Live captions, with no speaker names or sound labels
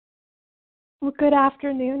Well, good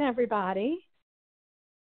afternoon, everybody.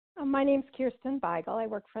 My name's Kirsten Beigel. I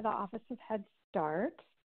work for the Office of Head Start,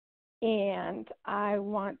 and I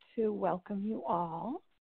want to welcome you all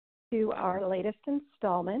to our latest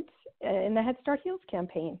installment in the Head Start Heals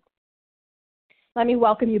campaign. Let me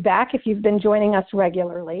welcome you back if you've been joining us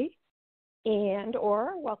regularly, and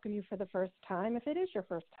or welcome you for the first time if it is your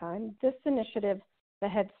first time. This initiative, the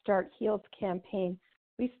Head Start Heals campaign,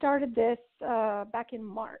 we started this back in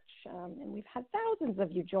March, and we've had thousands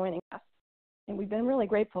of you joining us, and we've been really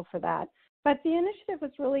grateful for that. But the initiative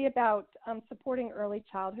was really about supporting early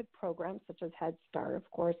childhood programs such as Head Start, of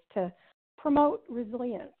course, to promote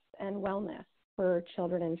resilience and wellness for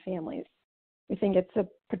children and families. We think it's a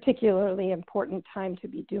particularly important time to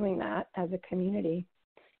be doing that as a community.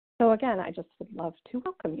 So again, I just would love to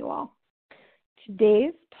welcome you all.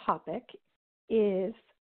 Today's topic is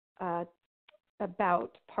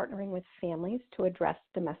about partnering with families to address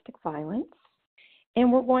domestic violence.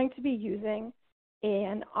 And we're going to be using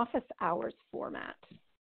an office hours format.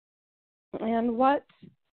 And what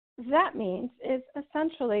that means is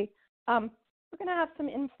essentially we're going to have some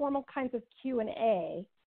informal kinds of Q&A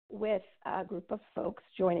with a group of folks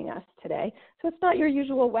joining us today. So it's not your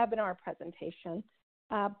usual webinar presentation,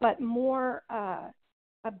 but more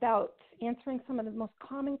about answering some of the most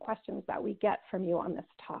common questions that we get from you on this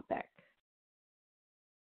topic.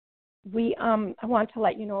 I want to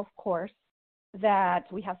let you know, of course,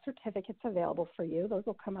 that we have certificates available for you. Those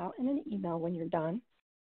will come out in an email when you're done.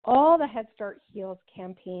 All the Head Start Heals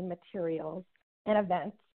campaign materials and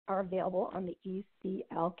events are available on the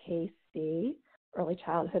ECLKC, Early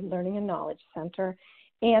Childhood Learning and Knowledge Center.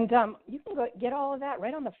 And you can go get all of that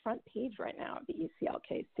right on the front page right now of the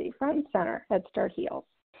ECLKC, front and center, Head Start Heals.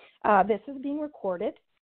 This is being recorded,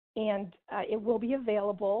 and it will be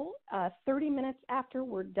available 30 minutes after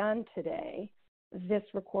we're done today. This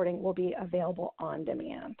recording will be available on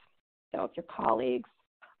demand. So if your colleagues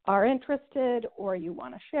are interested, or you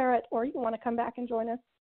want to share it, or you want to come back and join us,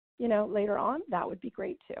 later on, that would be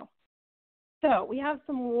great too. So we have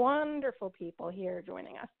some wonderful people here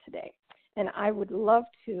joining us today, and I would love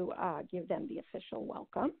to give them the official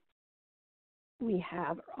welcome. We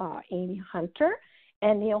have Amy Hunter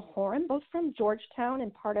and Neil Horan, both from Georgetown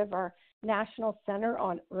and part of our National Center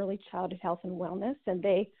on Early Childhood Health and Wellness, and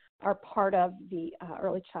they are part of the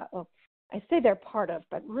early child. Well, I say they're part of,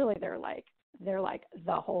 but really they're like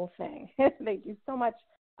the whole thing. They do so much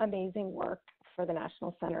amazing work for the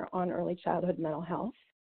National Center on Early Childhood Mental Health.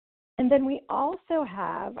 And then we also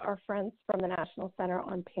have our friends from the National Center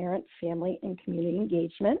on Parent, Family, and Community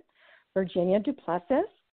Engagement, Virginia Duplessis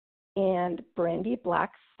and Brandy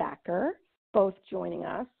Black-Sacker, both joining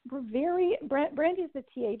us. Brandy is the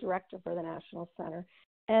TA director for the National Center.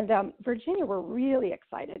 And Virginia, we're really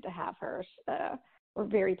excited to have her. We're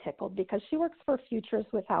very tickled because she works for Futures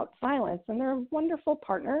Without Violence, and they're a wonderful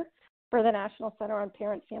partner for the National Center on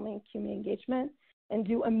Parent, Family, and Community Engagement, and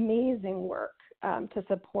do amazing work to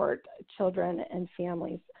support children and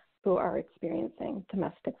families who are experiencing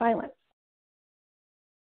domestic violence.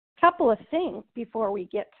 Couple of things before we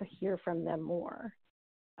get to hear from them more.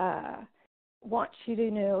 Want you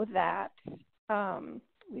to know that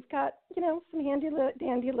we've got, some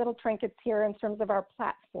dandy little trinkets here in terms of our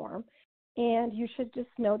platform, and you should just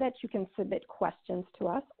know that you can submit questions to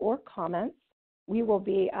us or comments. We will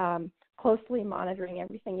be closely monitoring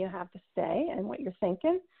everything you have to say and what you're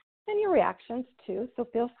thinking and your reactions too. So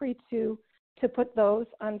feel free to put those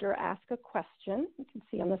under Ask a Question. You can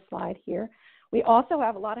see on the slide here. We also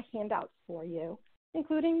have a lot of handouts for you,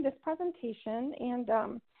 including this presentation and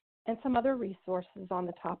some other resources on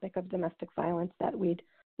the topic of domestic violence that we'd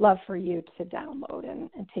love for you to download and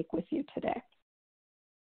take with you today.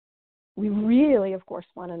 We really, of course,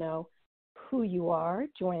 want to know who you are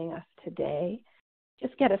joining us today.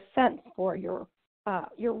 Just get a sense for your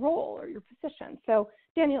role or your position. So,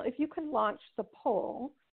 Daniel, if you could launch the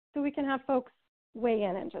poll so we can have folks weigh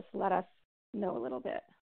in and just let us know a little bit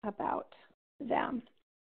about them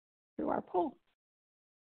through our poll.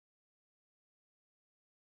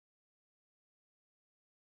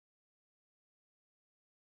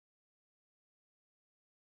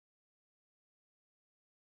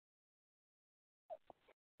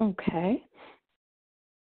 Okay.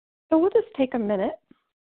 So we'll just take a minute.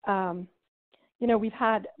 We've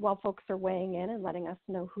had, while folks are weighing in and letting us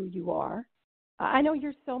know who you are, I know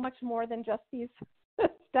you're so much more than just these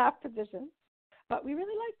staff positions, but we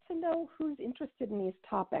really like to know who's interested in these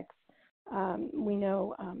topics. We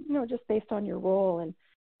know, just based on your role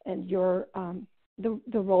and your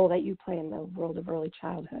the role that you play in the world of early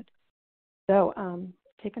childhood. So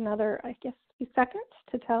take another, I guess, few seconds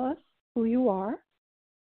to tell us who you are.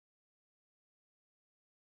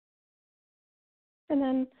 And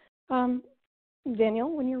then,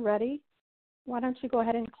 Daniel, when you're ready, why don't you go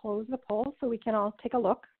ahead and close the poll so we can all take a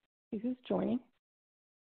look, see who's joining.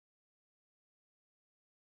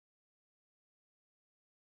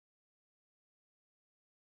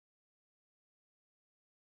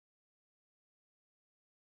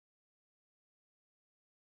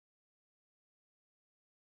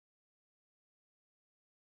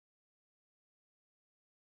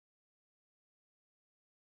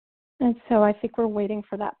 And so I think we're waiting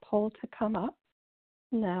for that poll to come up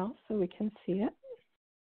now so we can see it.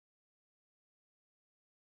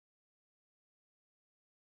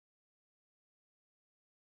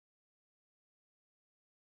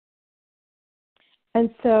 And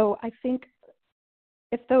so I think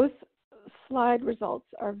if those slide results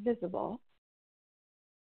are visible,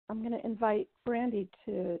 I'm going to invite Brandy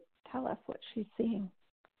to tell us what she's seeing.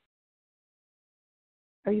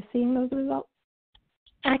 Are you seeing those results?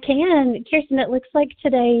 I can. Kirsten, it looks like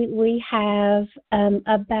today we have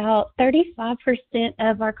about 35%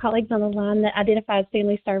 of our colleagues on the line that identify as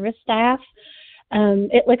family service staff.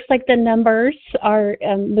 It looks like the numbers are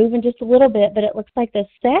moving just a little bit, but it looks like the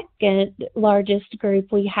second largest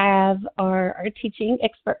group we have are our teaching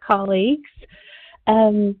expert colleagues.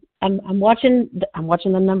 I'm watching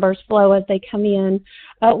the numbers flow as they come in.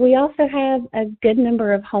 We also have a good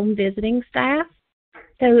number of home visiting staff.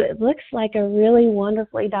 So it looks like a really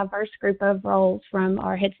wonderfully diverse group of roles from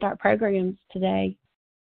our Head Start programs today.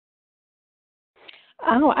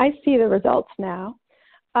 Oh, I see the results now.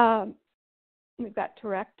 We've got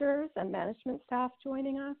directors and management staff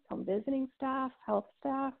joining us, home visiting staff, health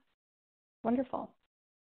staff. Wonderful.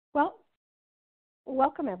 Well,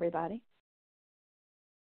 welcome everybody.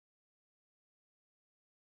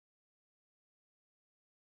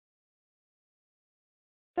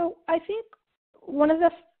 So I think one of the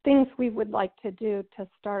things we would like to do to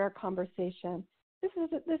start our conversation, this is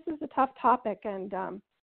a tough topic, and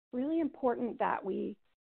really important that we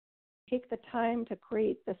take the time to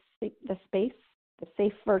create the space, the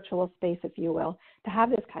safe virtual space, if you will, to have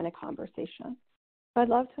this kind of conversation. So I'd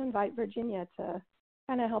love to invite Virginia to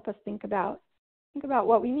kind of help us think about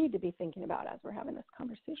what we need to be thinking about as we're having this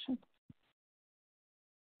conversation.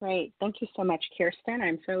 Great. Thank you so much, Kirsten.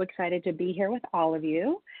 I'm so excited to be here with all of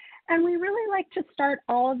you. And we really like to start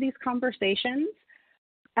all of these conversations,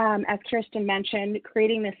 as Kirsten mentioned,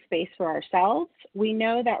 creating this space for ourselves. We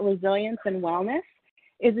know that resilience and wellness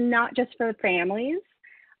is not just for families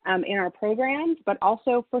in our programs, but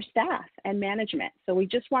also for staff and management. So we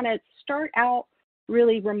just want to start out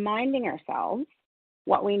really reminding ourselves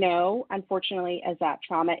what we know, unfortunately, is that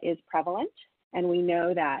trauma is prevalent. And we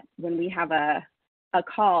know that when we have a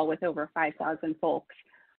call with over 5,000 folks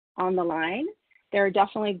on the line, there are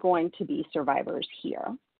definitely going to be survivors here,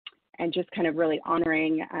 and just kind of really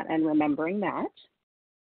honoring and remembering that.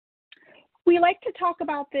 We like to talk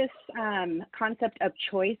about this concept of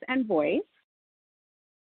choice and voice.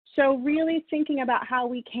 So really thinking about how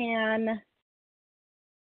we can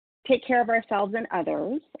take care of ourselves and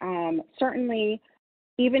others. Certainly,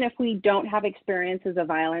 even if we don't have experiences of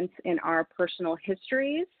violence in our personal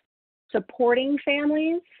histories, supporting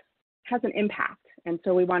families has an impact. And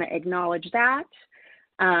so we want to acknowledge that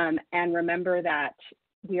and remember that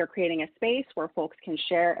we are creating a space where folks can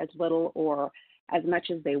share as little or as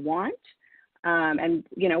much as they want, and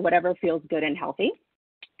whatever feels good and healthy.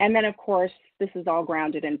 And then, of course, this is all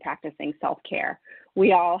grounded in practicing self-care.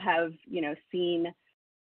 We all have, seen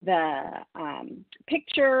the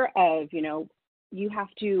picture of, you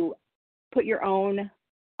have to put your own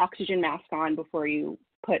oxygen mask on before you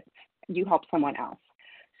help someone else.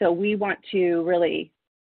 So we want to really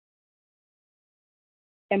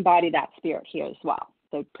embody that spirit here as well.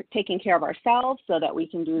 So taking care of ourselves so that we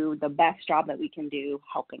can do the best job that we can do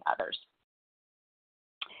helping others.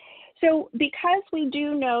 So because we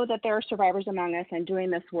do know that there are survivors among us and doing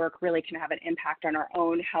this work really can have an impact on our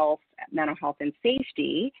own health, mental health, and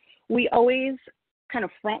safety, we always kind of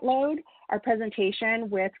front load our presentation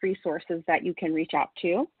with resources that you can reach out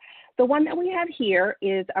to. The one that we have here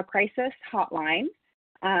is a crisis hotline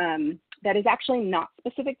that is actually not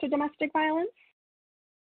specific to domestic violence.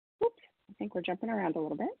 Oops, I think we're jumping around a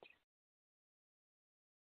little bit.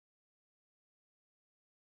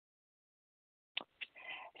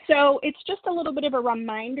 So it's just a little bit of a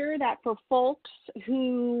reminder that for folks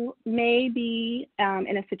who may be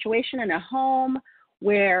in a situation in a home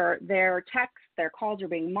where their texts, their calls are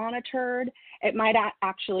being monitored, it might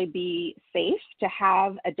actually be safe to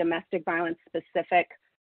have a domestic violence specific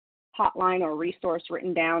hotline or resource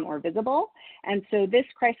written down or visible. And so this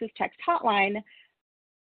crisis text hotline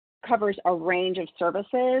covers a range of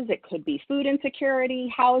services. It could be food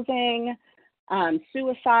insecurity, housing,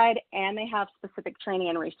 suicide, and they have specific training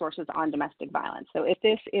and resources on domestic violence. So if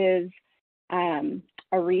this is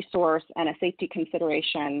a resource and a safety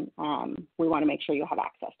consideration, we want to make sure you have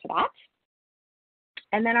access to that.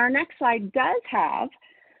 And then our next slide does have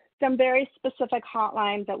some very specific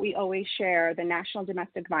hotlines that we always share. The National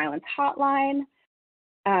Domestic Violence Hotline,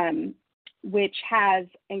 which has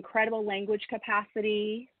incredible language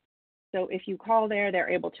capacity. So if you call there, they're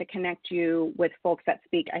able to connect you with folks that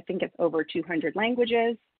speak, I think it's over 200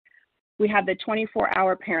 languages. We have the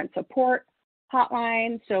 24-hour parent support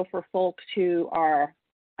hotline. So for folks who are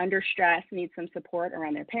under stress, need some support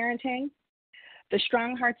around their parenting. The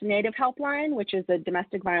Strong Hearts Native Helpline, which is a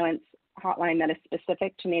domestic violence hotline that is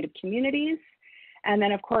specific to Native communities. And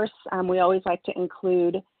then, of course, we always like to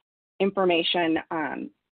include information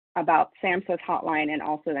about SAMHSA's hotline and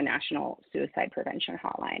also the National Suicide Prevention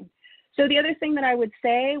Hotline. So the other thing that I would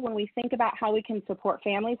say when we think about how we can support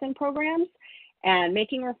families in programs and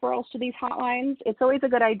making referrals to these hotlines, it's always a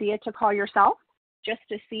good idea to call yourself just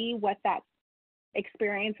to see what that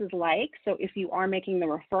experience is like. So if you are making the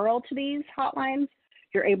referral to these hotlines,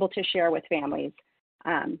 you're able to share with families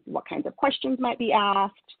what kinds of questions might be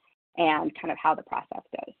asked and kind of how the process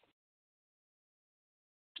goes.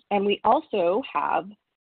 And we also have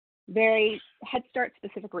very Head Start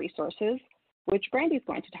specific resources, which Brandy's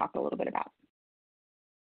going to talk a little bit about.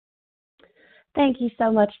 Thank you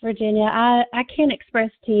so much, Virginia. I can't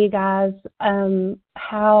express to you guys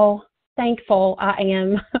how thankful I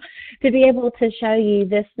am to be able to show you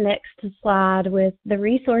this next slide with the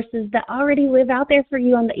resources that already live out there for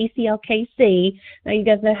you on the ECLKC. Now, you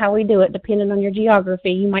guys know how we do it, depending on your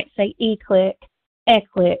geography. You might say ECLIC,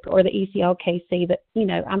 ECLIC, or the ECLKC, but, you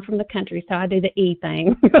know, I'm from the country, so I do the E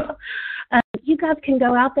thing. You guys can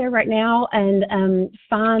go out there right now and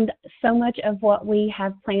find so much of what we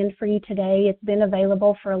have planned for you today. It's been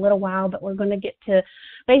available for a little while, but we're going to get to,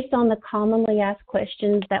 based on the commonly asked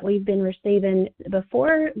questions that we've been receiving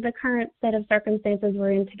before the current set of circumstances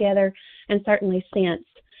we're in together, and certainly since.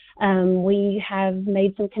 We have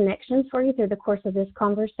made some connections for you through the course of this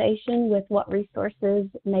conversation with what resources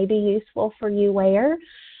may be useful for you where.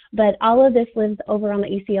 But all of this lives over on the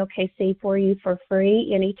ECLKC for you for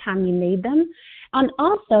free anytime you need them. And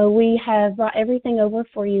also, we have brought everything over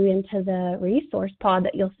for you into the resource pod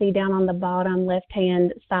that you'll see down on the bottom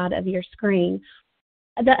left-hand side of your screen.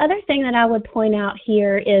 The other thing that I would point out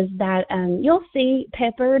here is that you'll see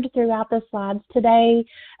peppered throughout the slides today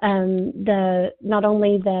not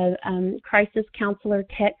only the crisis counselor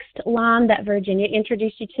text line that Virginia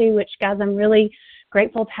introduced you to, which, guys, I'm really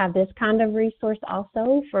grateful to have this kind of resource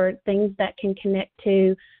also for things that can connect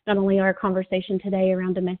to not only our conversation today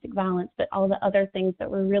around domestic violence, but all the other things that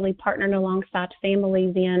we're really partnering alongside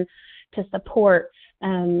families in to support.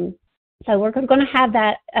 So we're going to have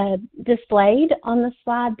that displayed on the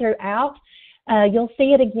slide throughout. You'll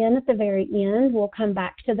see it again at the very end. We'll come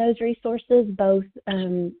back to those resources, both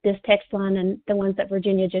this text line and the ones that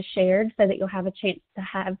Virginia just shared, so that you'll have a chance to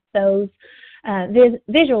have those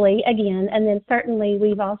visually again. And then certainly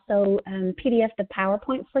we've also PDF'd the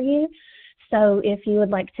PowerPoint for you. So if you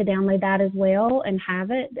would like to download that as well and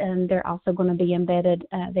have it, they're also going to be embedded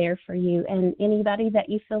there for you and anybody that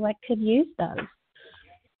you feel like could use those.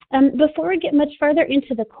 Before we get much further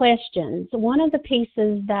into the questions, one of the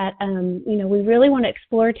pieces that we really want to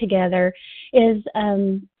explore together is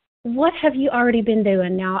what have you already been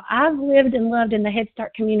doing? Now, I've lived and loved in the Head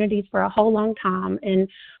Start communities for a whole long time, and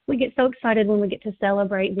we get so excited when we get to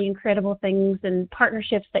celebrate the incredible things and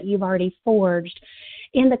partnerships that you've already forged.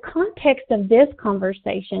 In the context of this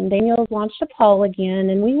conversation, Daniel's launched a poll again,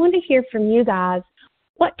 and we want to hear from you guys.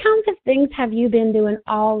 What kinds of things have you been doing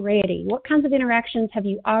already? What kinds of interactions have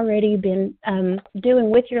you already been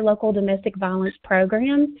doing with your local domestic violence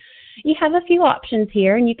programs? You have a few options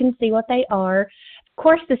here, and you can see what they are. Of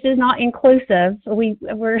course, this is not inclusive.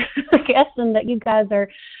 We're guessing that you guys are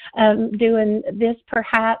doing this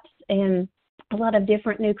perhaps and a lot of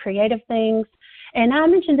different new creative things. And I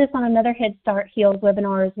mentioned this on another Head Start Heals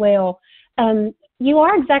webinar as well. You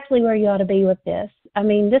are exactly where you ought to be with this. I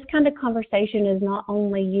mean, this kind of conversation is not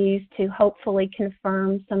only used to hopefully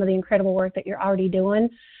confirm some of the incredible work that you're already doing,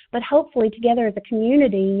 but hopefully together as a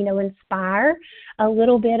community, inspire a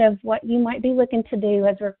little bit of what you might be looking to do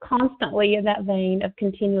as we're constantly in that vein of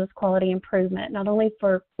continuous quality improvement, not only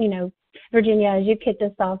for, Virginia, as you kicked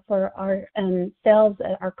us off, for ourselves,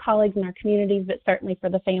 our colleagues in our communities, but certainly for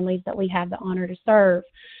the families that we have the honor to serve.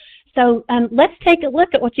 So let's take a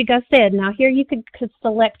look at what you guys said. Now here you could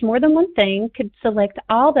select more than one thing, could select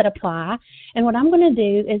all that apply. And what I'm going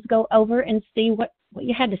to do is go over and see what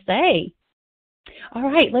you had to say. All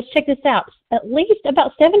right, let's check this out. At least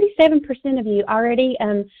about 77% of you already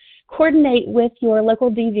coordinate with your local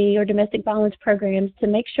DV or domestic violence programs to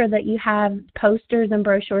make sure that you have posters and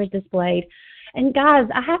brochures displayed. And guys,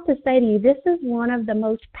 I have to say to you, this is one of the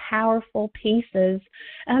most powerful pieces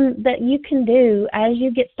that you can do as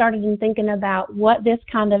you get started in thinking about what this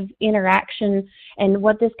kind of interaction and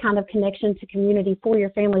what this kind of connection to community for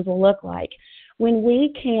your families will look like. When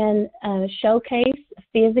we can showcase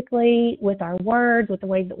physically with our words, with the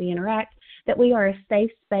ways that we interact, that we are a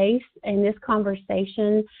safe space and this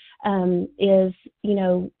conversation is,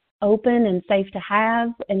 open and safe to have,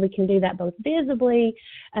 and we can do that both visibly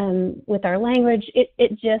with our language,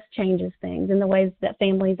 it just changes things in the ways that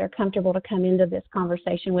families are comfortable to come into this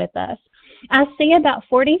conversation with us. I see about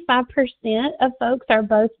 45% of folks are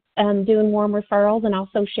both doing warm referrals and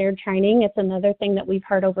also shared training. It's another thing that we've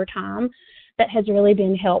heard over time that has really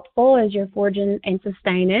been helpful as you're forging and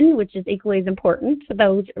sustaining, which is equally as important to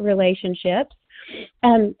those relationships.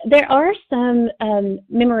 There are some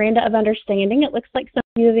memoranda of understanding it looks like some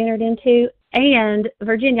of you have entered into. And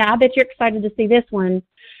Virginia, I bet you're excited to see this one.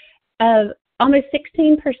 Almost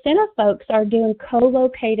 16% of folks are doing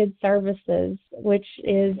co-located services, which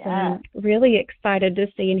is really excited to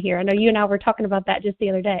see and hear. I know you and I were talking about that just the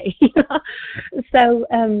other day. So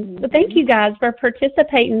thank you guys for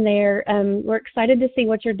participating there. We're excited to see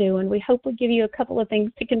what you're doing. We hope we'll give you a couple of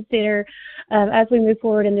things to consider as we move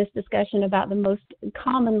forward in this discussion about the most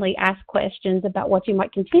commonly asked questions about what you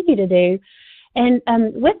might continue to do. And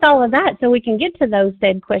with all of that, so we can get to those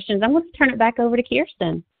said questions, I'm going to turn it back over to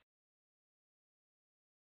Kirsten.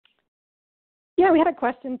 Yeah, we had a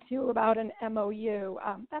question, too, about an MOU.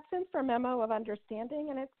 That stands for Memo of Understanding,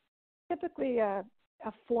 and it's typically a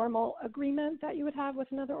formal agreement that you would have with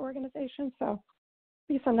another organization. So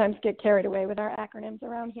we sometimes get carried away with our acronyms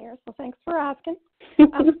around here, so thanks for asking.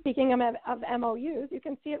 Speaking of MOUs, you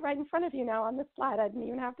can see it right in front of you now on this slide. I didn't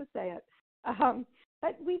even have to say it.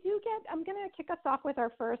 But we do I'm going to kick us off with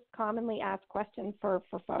our first commonly asked question for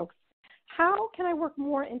folks. How can I work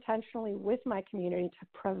more intentionally with my community to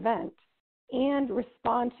prevent and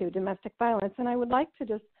respond to domestic violence? And I would like to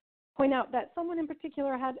just point out that someone in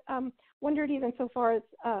particular had wondered even so far as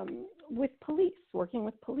with police, working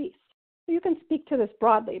with police. So you can speak to this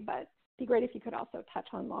broadly, but it'd be great if you could also touch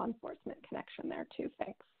on law enforcement connection there too.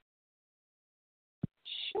 Thanks.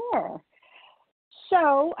 Sure.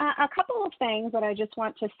 So a couple of things that I just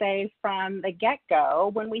want to say from the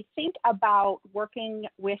get-go. When we think about working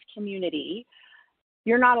with community,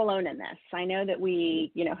 you're not alone in this. I know that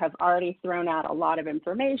we, have already thrown out a lot of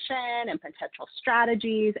information and potential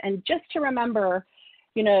strategies. And just to remember,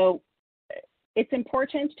 it's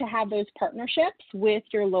important to have those partnerships with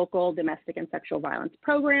your local domestic and sexual violence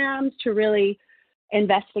programs to really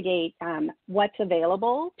investigate what's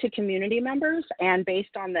available to community members. And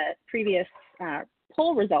based on the previous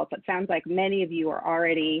poll results, it sounds like many of you are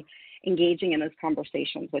already engaging in those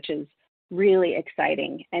conversations, which is really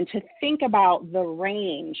exciting. And to think about the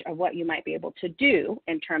range of what you might be able to do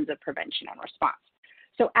in terms of prevention and response.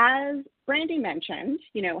 So as Brandy mentioned,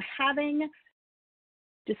 having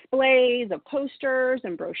displays of posters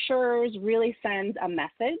and brochures really sends a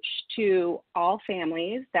message to all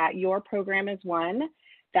families that your program is one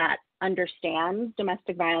that understands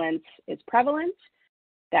domestic violence is prevalent,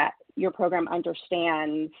 that your program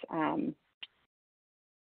understands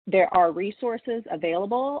there are resources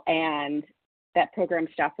available, and that program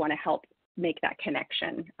staff want to help make that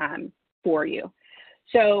connection for you.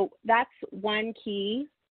 So that's one key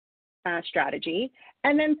strategy.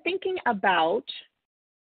 And then thinking about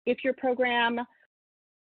if your program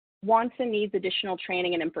wants and needs additional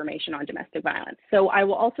training and information on domestic violence. So I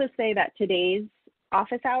will also say that today's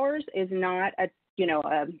office hours is not a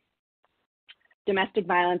domestic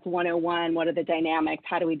violence 101, what are the dynamics,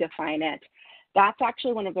 how do we define it? That's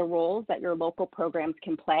actually one of the roles that your local programs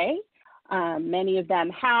can play. Many of them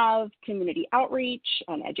have community outreach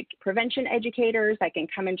and prevention educators that can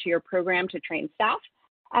come into your program to train staff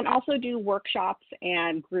and also do workshops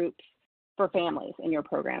and groups for families in your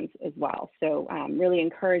programs as well. So really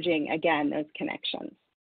encouraging, again, those connections,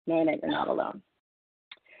 knowing that you're not alone.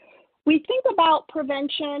 We think about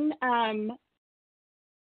prevention,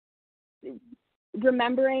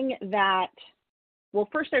 remembering that, well,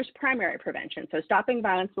 first there's primary prevention, so stopping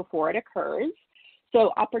violence before it occurs.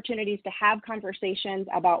 So opportunities to have conversations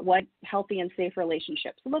about what healthy and safe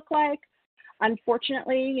relationships look like.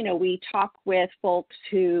 Unfortunately, we talk with folks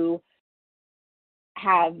who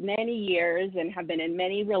have many years and have been in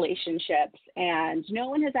many relationships, and no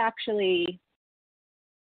one has actually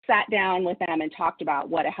sat down with them and talked about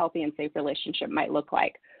what a healthy and safe relationship might look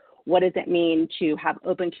like. what does it mean to have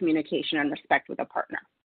open communication and respect with a partner?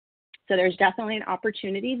 So there's definitely an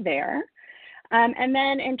opportunity there. And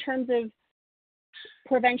then in terms of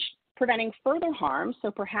preventing further harm,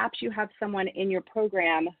 so perhaps you have someone in your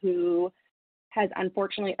program who has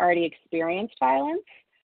unfortunately already experienced violence,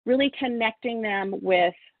 really connecting them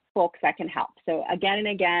with folks that can help. So again and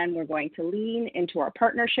again, we're going to lean into our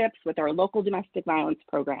partnerships with our local domestic violence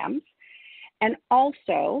programs, and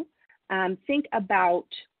also think about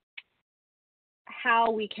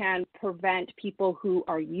how we can prevent people who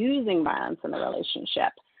are using violence in the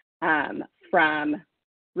relationship from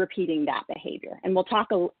repeating that behavior. And we'll talk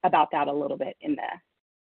about that a little bit in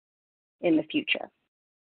the future.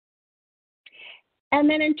 And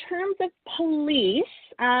then in terms of police,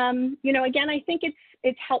 again, I think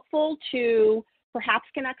it's helpful to perhaps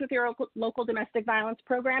connect with your local domestic violence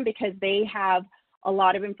program, because they have a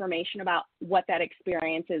lot of information about what that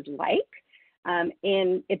experience is like.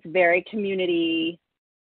 It's very community,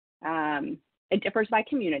 it differs by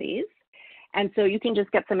communities. And so you can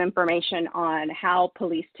just get some information on how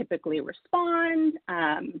police typically respond,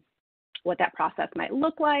 what that process might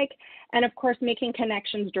look like, and of course, making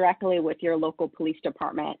connections directly with your local police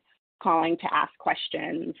department, calling to ask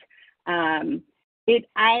questions. I'm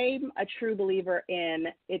a true believer in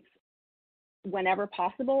it's, whenever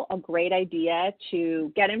possible, a great idea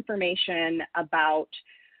to get information about,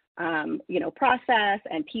 process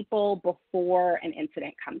and people before an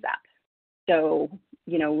incident comes up. So,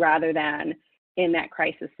 rather than in that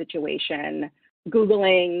crisis situation,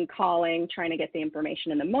 Googling, calling, trying to get the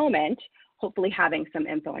information in the moment, hopefully having some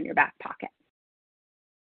info in your back pocket.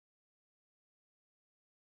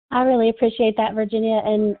 I really appreciate that, Virginia.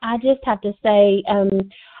 And I just have to say,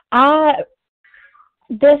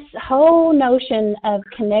 this whole notion of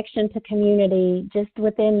connection to community just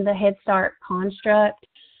within the Head Start construct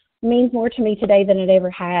means more to me today than it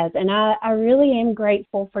ever has. And I really am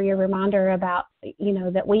grateful for your reminder about,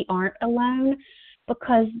 that we aren't alone,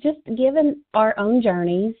 because just given our own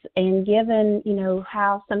journeys and given,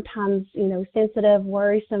 how sometimes, sensitive,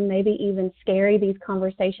 worrisome, maybe even scary these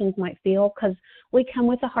conversations might feel, because we come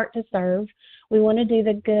with a heart to serve. We want to do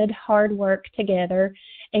the good, hard work together,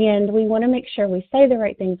 and we want to make sure we say the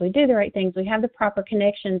right things, we do the right things, we have the proper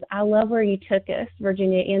connections. I love where you took us,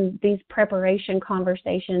 Virginia, in these preparation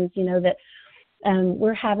conversations, that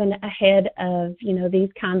we're having ahead of, these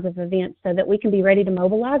kinds of events, so that we can be ready to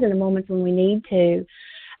mobilize in the moments when we need to.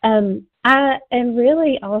 I am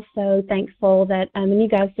really also thankful that, and you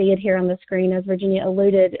guys see it here on the screen, as Virginia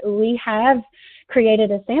alluded, we have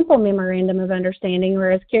created a sample memorandum of understanding,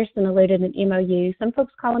 or as Kirsten alluded, an MOU. Some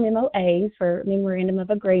folks call them MOAs, for memorandum of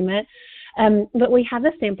agreement. But we have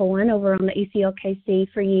a sample one over on the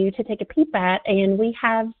ECLKC for you to take a peep at, and we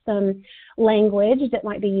have some language that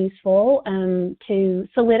might be useful to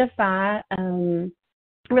solidify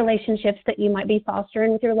relationships that you might be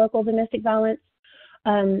fostering with your local domestic violence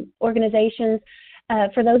organizations.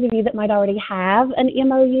 For those of you that might already have an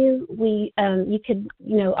MOU, we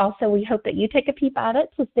hope that you take a peep at it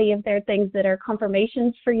to see if there are things that are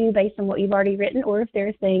confirmations for you based on what you've already written, or if there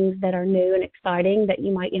are things that are new and exciting that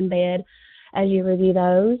you might embed as you review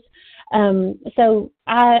those. So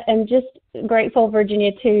I am just grateful,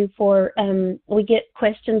 Virginia, too, for we get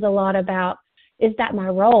questions a lot about, is that my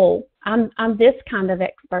role? I'm this kind of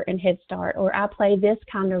expert in Head Start, or I play this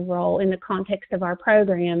kind of role in the context of our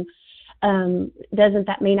program. Doesn't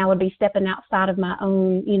that mean I would be stepping outside of my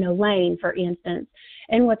own, lane, for instance?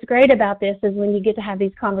 And what's great about this is when you get to have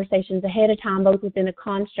these conversations ahead of time, both within the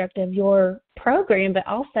construct of your program, but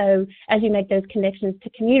also as you make those connections to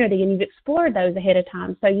community, and you've explored those ahead of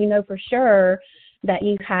time, so you know for sure that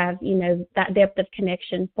you have, that depth of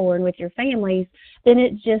connection for and with your families, then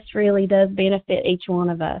it just really does benefit each one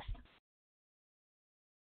of us.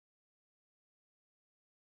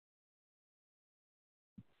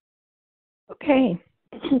 Okay,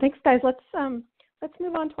 thanks, guys. Let's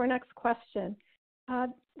move on to our next question.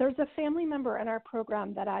 There's a family member in our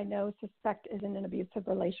program that I suspect is in an abusive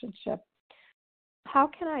relationship. How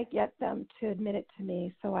can I get them to admit it to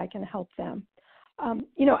me so I can help them?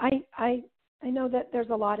 I know that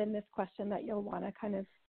there's a lot in this question that you'll want to kind of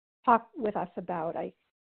talk with us about.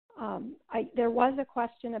 There was a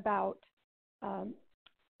question about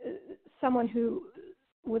someone who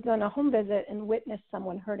was on a home visit and witnessed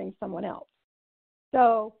someone hurting someone else.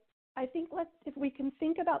 So I think if we can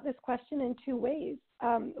think about this question in two ways.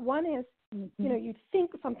 One is, you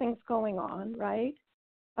think something's going on, right?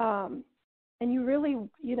 And you really,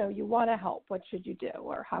 you want to help. What should you do?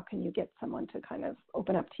 Or how can you get someone to kind of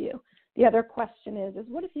open up to you? The other question is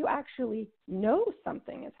what if you actually know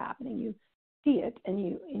something is happening? see it, and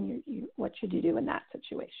you what should you do in that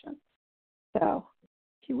situation? So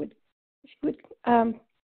if you would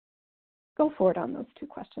go forward on those two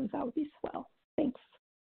questions, that would be swell. Thanks.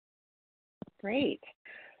 Great.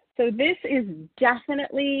 So this is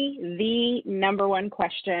definitely the number one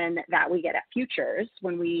question that we get at Futures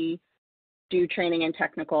when we do training and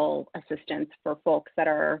technical assistance for folks that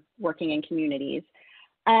are working in communities.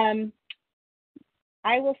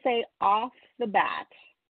 I will say off the bat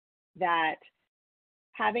that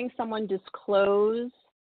having someone disclose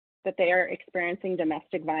that they are experiencing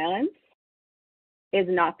domestic violence is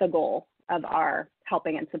not the goal of our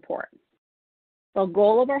helping and support. The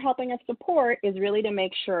goal of our helping and support is really to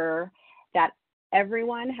make sure that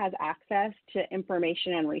everyone has access to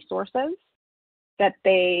information and resources that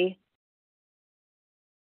they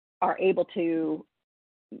are able to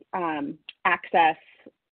access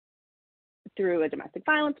through a domestic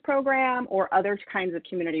violence program or other kinds of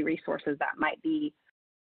community resources that might be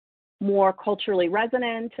more culturally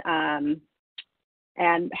resonant and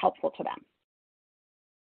helpful to them.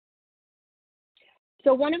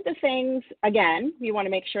 So one of the things, again, you want to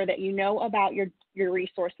make sure that you know about your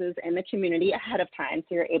resources in the community ahead of time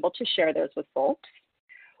so you're able to share those with folks.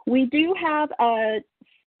 We do have a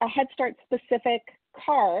Head Start specific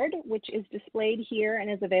card, which is displayed here and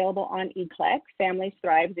is available on eClick, Families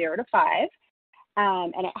Thrive 0 to 5.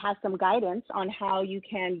 And it has some guidance on how you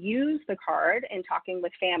can use the card in talking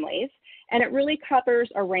with families. And it really covers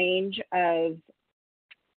a range of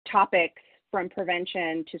topics from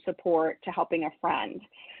prevention to support to helping a friend.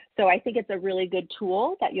 So I think it's a really good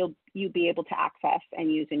tool that you'll be able to access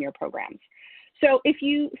and use in your programs. So if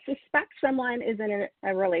you suspect someone is in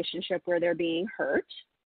a relationship where they're being hurt,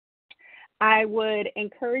 I would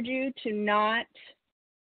encourage you to not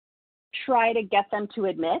try to get them to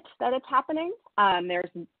admit that it's happening. There's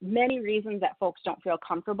many reasons that folks don't feel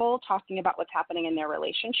comfortable talking about what's happening in their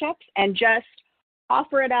relationships, and just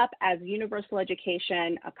offer it up as universal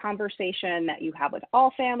education, a conversation that you have with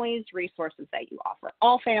all families, resources that you offer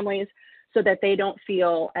all families, so that they don't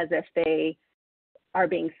feel as if they are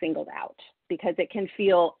being singled out, because it can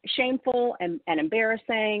feel shameful and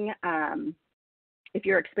embarrassing. If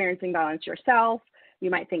you're experiencing violence yourself, you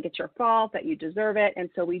might think it's your fault, that you deserve it. And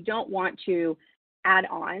so we don't want to add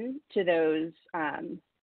on to those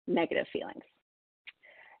negative feelings.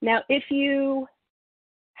 Now, if you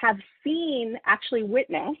have actually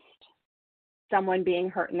witnessed someone being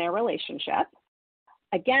hurt in their relationship,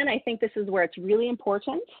 again, I think this is where it's really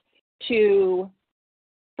important to,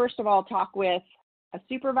 first of all, talk with a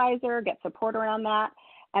supervisor, get support around that,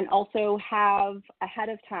 and also have ahead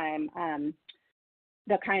of time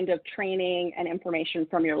the kind of training and information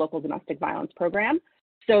from your local domestic violence program,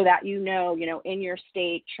 so that you know, in your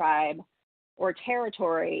state, tribe, or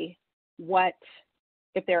territory,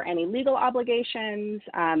 if there are any legal obligations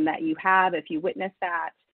that you have, if you witness that,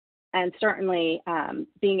 and certainly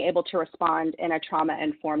being able to respond in a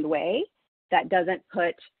trauma-informed way that doesn't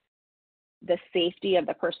put the safety of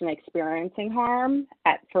the person experiencing harm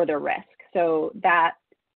at further risk. So that,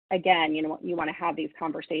 again, you want to have these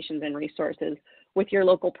conversations and resources with your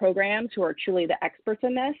local programs who are truly the experts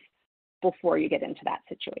in this before you get into that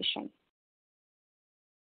situation.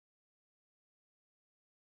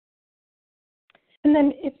 And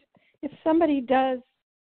then if somebody does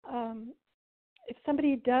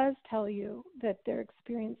tell you that they're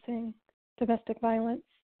experiencing domestic violence,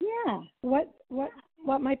 yeah, what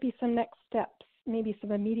might be some next steps? Maybe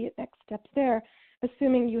some immediate next steps there,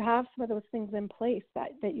 assuming you have some of those things in place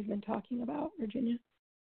that you've been talking about, Virginia.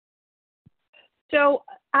 So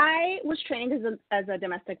I was trained as a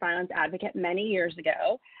domestic violence advocate many years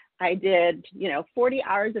ago. I did, 40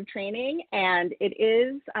 hours of training, and it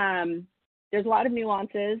is, there's a lot of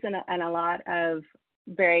nuances and a lot of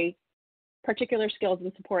very particular skills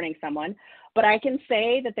in supporting someone. But I can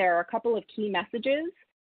say that there are a couple of key messages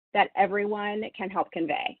that everyone can help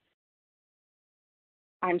convey.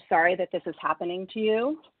 I'm sorry that this is happening to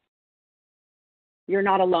you. You're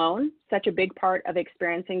not alone. Such a big part of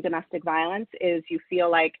experiencing domestic violence is you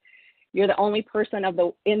feel like you're the only person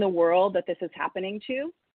in the world that this is happening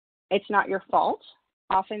to. It's not your fault.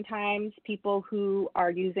 Oftentimes, people who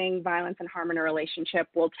are using violence and harm in a relationship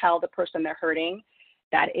will tell the person they're hurting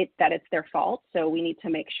that it's their fault. So we need to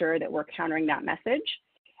make sure that we're countering that message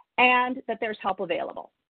and that there's help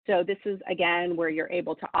available. So this is, again, where you're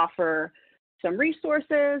able to offer some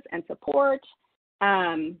resources and support.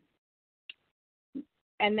 And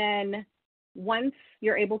then once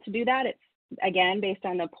you're able to do that, it's, again, based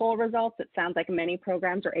on the poll results, it sounds like many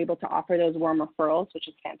programs are able to offer those warm referrals, which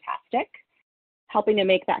is fantastic, helping to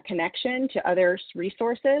make that connection to other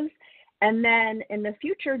resources. And then in the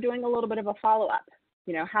future, doing a little bit of a follow-up.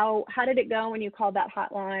 You know, how did it go when you called that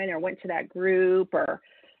hotline or went to that group or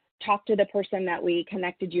talked to the person that we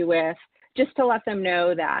connected you with, just to let them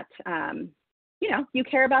know that, you know, you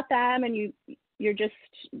care about them and you're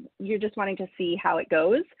just wanting to see how it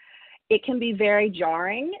goes. It can be very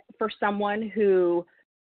jarring for someone who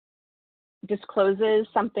discloses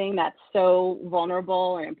something that's so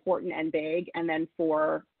vulnerable and important and big, and then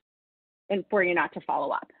for you not to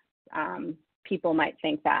follow up. People might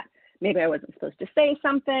think that maybe I wasn't supposed to say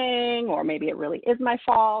something, or maybe it really is my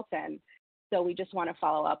fault. And so we just want to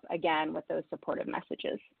follow up again with those supportive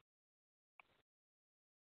messages.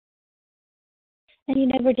 And you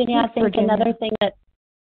know, Virginia, I think another thing that,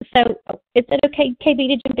 so is it okay, KB,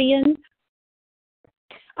 to jump in?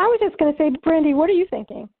 I was just going to say, Brandy, what are you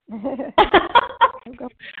thinking?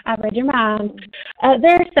 I read your mind.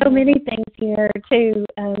 There are so many things here to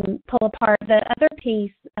pull apart. The other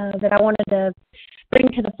piece that I wanted to bring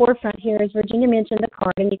to the forefront here is Virginia mentioned the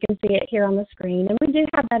card, and you can see it here on the screen. And we do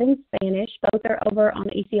have that in Spanish. Both are over on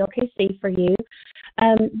ECLKC for you.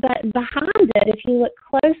 But behind it, if you look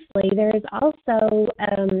closely, there is also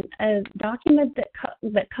a document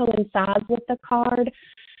that coincides with the card.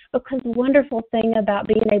 Because the wonderful thing about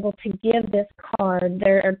being able to give this card,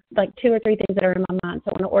 there are like 2 or 3 things that are in my mind,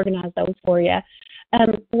 so I want to organize those for you.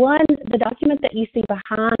 One, the document that you see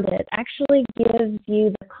behind it actually gives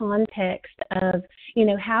you the context of, you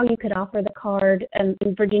know, how you could offer the card. And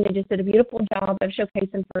Virginia just did a beautiful job of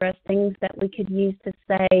showcasing for us things that we could use to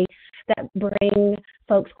say that bring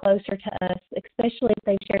folks closer to us, especially if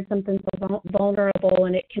they've shared something so vulnerable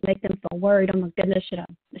and it can make them feel worried. Oh my goodness, should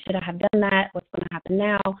I have done that? What's going to happen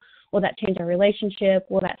now? Will that change our relationship?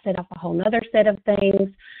 Will that set off a whole other set of things?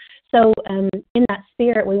 So in that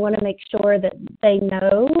spirit, we want to make sure that they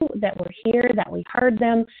know that we're here, that we heard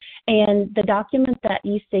them. And the document that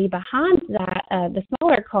you see behind that, the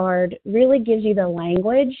smaller card, really gives you the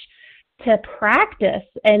language to practice.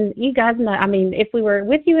 And you guys know, I mean, if we were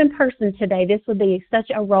with you in person today, this would be such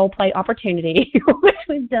a role play opportunity, which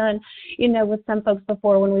we've done, you know, with some folks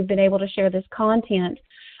before when we've been able to share this content.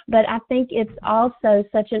 But I think it's also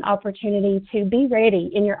such an opportunity to be ready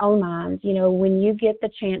in your own minds. You know, when you get the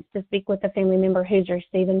chance to speak with a family member who's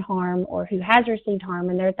receiving harm or who has received harm,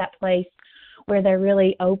 and they're at that place where they're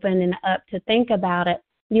really open and up to think about it,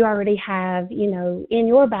 you already have, you know, in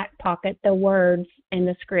your back pocket the words and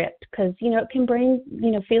the script, because, you know, it can bring,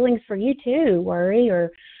 you know, feelings for you too, worry or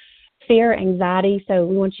fear, anxiety. So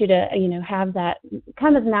we want you to, you know, have that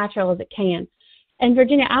come as natural as it can. And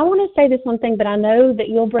Virginia, I want to say this one thing, but I know that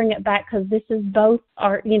you'll bring it back because this is both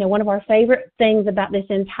our, you know, one of our favorite things about this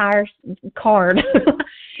entire card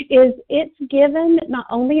is it's given not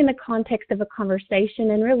only in the context of a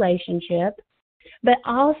conversation and relationship, but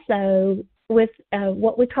also with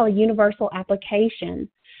what we call a universal application.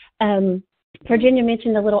 Virginia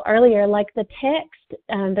mentioned a little earlier, like the text,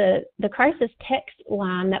 the crisis text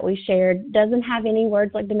line that we shared doesn't have any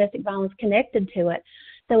words like domestic violence connected to it.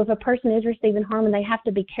 So if a person is receiving harm and they have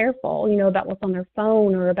to be careful, you know, about what's on their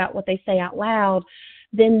phone or about what they say out loud,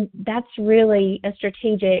 then that's really a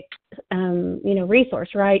strategic, you know, resource,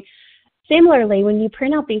 right? Similarly, when you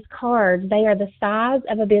print out these cards, they are the size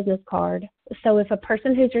of a business card. So if a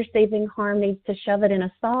person who's receiving harm needs to shove it in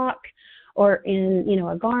a sock or in, you know,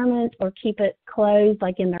 a garment or keep it closed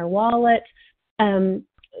like in their wallet,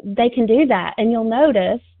 they can do that. And you'll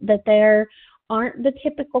notice that there aren't the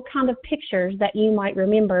typical kind of pictures that you might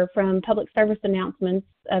remember from public service announcements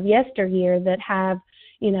of yesteryear that have,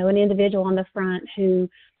 you know, an individual on the front who,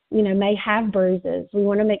 you know, may have bruises. We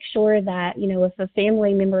want to make sure that, you know, if a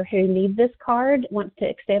family member who needs this card wants to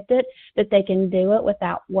accept it, that they can do it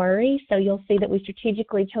without worry. So you'll see that we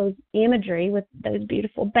strategically chose imagery with those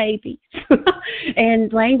beautiful babies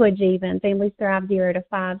and language even, Families Thrive 0 to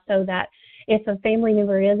 5, so that if a family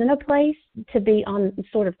member is in a place to be on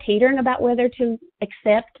sort of teetering about whether to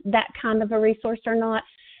accept that kind of a resource or not,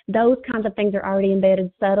 those kinds of things are already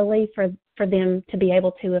embedded subtly for them to be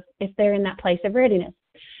able to, if they're in that place of readiness.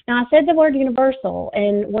 Now, I said the word universal,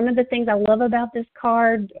 and one of the things I love about this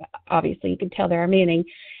card, obviously you can tell there are many,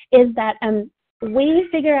 is that we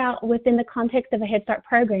figure out within the context of a Head Start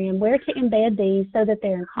program where to embed these so that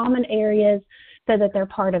they're in common areas, so that they're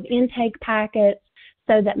part of intake packets,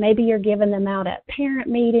 so that maybe you're giving them out at parent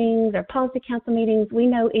meetings or policy council meetings. We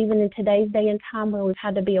know even in today's day and time where we've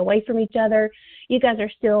had to be away from each other, you guys are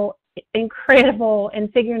still incredible in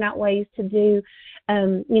figuring out ways to do,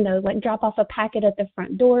 you know, like drop off a packet at the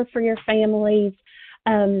front door for your families.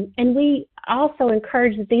 And we also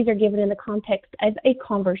encourage that these are given in the context of a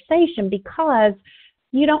conversation, because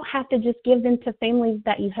you don't have to just give them to families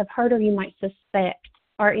that you have heard or you might suspect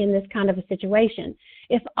are in this kind of a situation.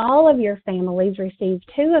 If all of your families receive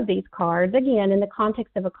 2 of these cards, again, in the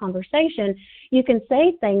context of a conversation, you can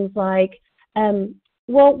say things like,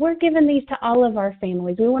 well, we're giving these to all of our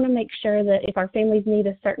families. We want to make sure that if our families need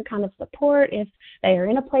a certain kind of support, if they are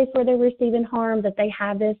in a place where they're receiving harm, that they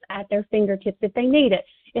have this at their fingertips if they need it.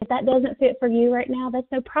 If that doesn't fit for you right now,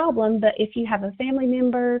 that's no problem. But if you have a family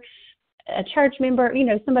member, a church member,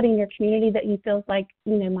 somebody in your community that you feel like,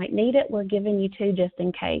 might need it, we're giving you 2 just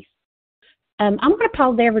in case. I'm going to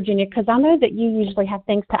pause there, Virginia, because I know that you usually have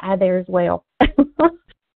things to add there as well.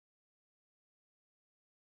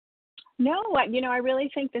 No, I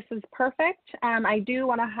really think this is perfect. I do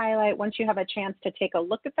want to highlight, once you have a chance to take a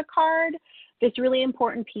look at the card, this really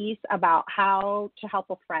important piece about how to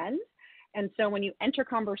help a friend. And so when you enter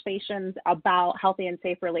conversations about healthy and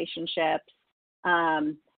safe relationships,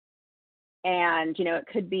 and, it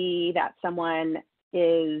could be that someone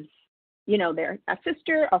is, they're a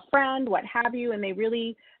sister, a friend, what have you, and they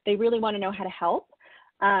really want to know how to help.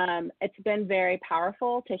 It's been very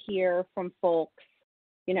powerful to hear from folks,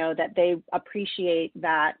 that they appreciate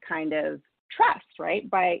that kind of trust, right?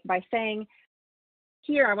 By saying,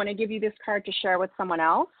 here, I want to give you this card to share with someone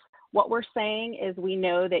else. What we're saying is we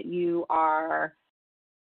know that you are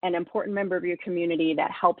an important member of your community that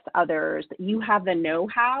helps others. You have the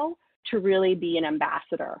know-how to really be an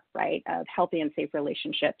ambassador, right, of healthy and safe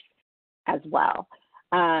relationships as well.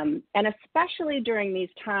 And especially during these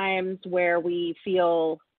times where we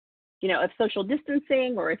feel, of social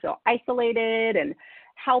distancing, or we feel isolated and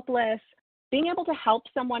helpless, being able to help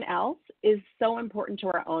someone else is so important to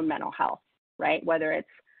our own mental health, right? Whether it's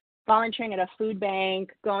volunteering at a food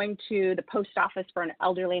bank, going to the post office for an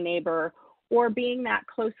elderly neighbor, or being that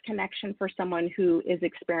close connection for someone who is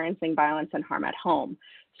experiencing violence and harm at home.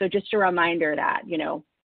 So just a reminder that,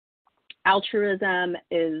 altruism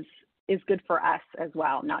is good for us as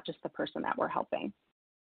well, not just the person that we're helping.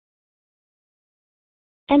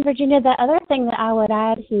 And Virginia, the other thing that I would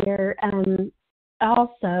add here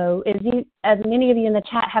also is, as many of you in the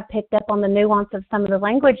chat have picked up on the nuance of some of the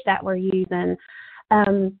language that we're using,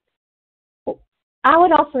 I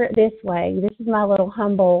would offer it this way. This is my little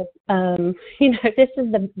humble, this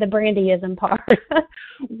is the brandyism part.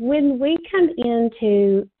 When we come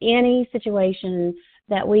into any situation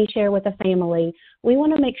that we share with a family, we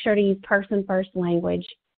want to make sure to use person-first language.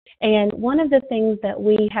 And one of the things that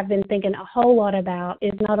we have been thinking a whole lot about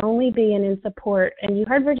is not only being in support, and you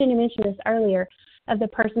heard Virginia mention this earlier, of the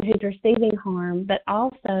person who's receiving harm, but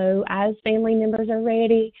also as family members are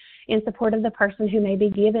ready, in support of the person who may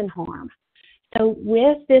be given harm. So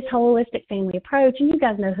with this holistic family approach, and you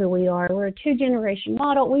guys know who we are, we're a 2-generation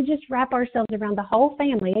model. We just wrap ourselves around the whole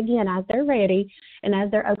family, again, as they're ready and as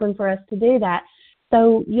they're open for us to do that.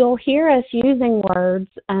 So you'll hear us using words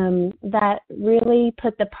that really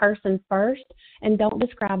put the person first and don't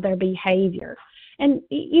describe their behavior. And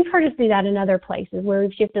you've heard us do that in other places where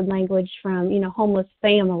we've shifted language from, homeless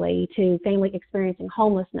family to family experiencing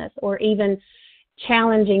homelessness, or even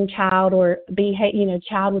challenging child, or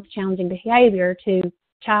child with challenging behavior, to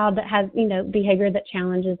child that has, behavior that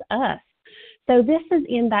challenges us. So this is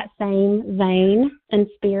in that same vein and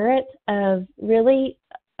spirit of really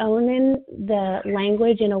owning the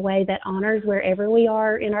language in a way that honors wherever we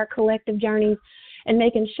are in our collective journeys, and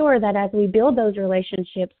making sure that as we build those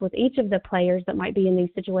relationships with each of the players that might be in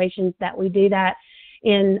these situations, that we do that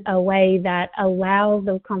in a way that allows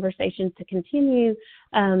those conversations to continue,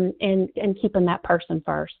 and keeping that person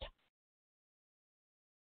first.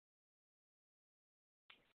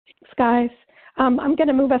 Thanks, guys. I'm going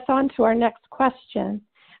to move us on to our next question.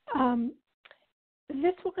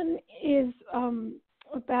 This one is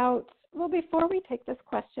about, well, before we take this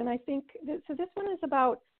question, I think, so this one is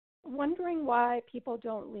about wondering why people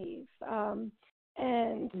don't leave,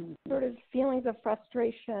 and sort of feelings of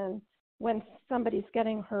frustration when somebody's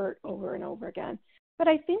getting hurt over and over again. But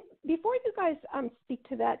I think before you guys speak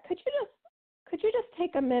to that, could you just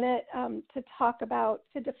take a minute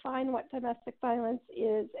to define what domestic violence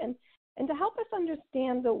is, and to help us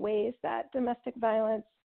understand the ways that domestic violence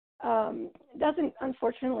doesn't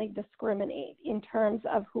unfortunately discriminate in terms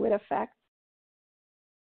of who it affects?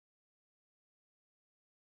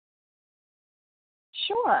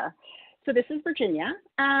 Sure. So this is Virginia.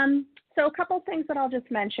 So a couple of things that I'll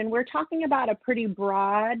just mention. We're talking about a pretty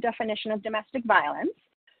broad definition of domestic violence.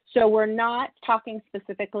 So we're not talking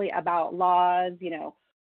specifically about laws,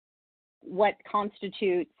 what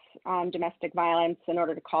constitutes domestic violence in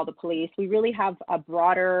order to call the police. We really have a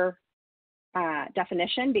broader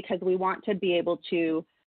definition because we want to be able to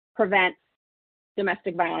prevent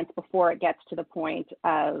domestic violence before it gets to the point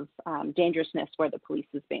of dangerousness where the police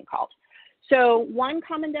is being called. So one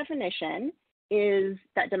common definition is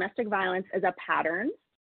that domestic violence is a pattern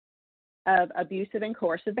of abusive and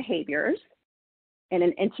coercive behaviors in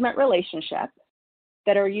an intimate relationship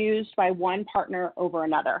that are used by one partner over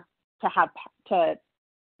another to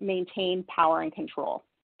maintain power and control.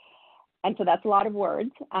 And so that's a lot of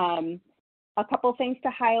words. A couple things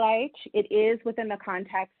to highlight. It is within the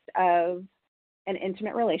context of an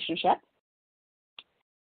intimate relationship.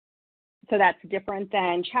 So that's different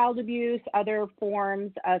than child abuse, other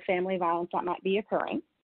forms of family violence that might be occurring.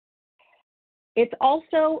 It's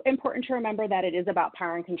also important to remember that it is about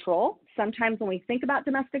power and control. Sometimes when we think about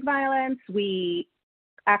domestic violence, we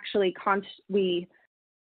actually we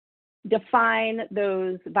define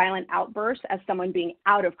those violent outbursts as someone being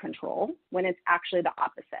out of control, when it's actually the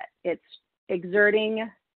opposite. It's exerting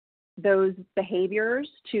those behaviors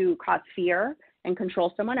to cause fear and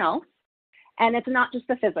control someone else. And it's not just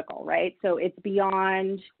the physical, right? So it's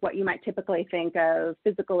beyond what you might typically think of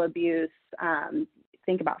physical abuse.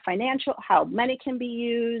 Think about financial, how money can be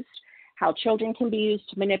used, how children can be used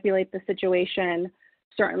to manipulate the situation,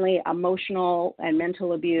 certainly emotional and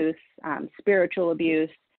mental abuse, spiritual abuse.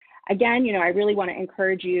 Again, I really want to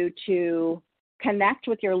encourage you to connect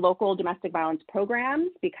with your local domestic violence programs,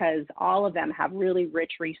 because all of them have really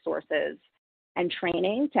rich resources and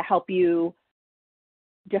training to help you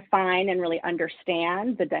define and really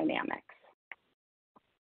understand the dynamics.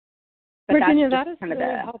 But Virginia, that's that is kind of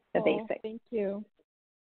really the helpful. basics. Thank you.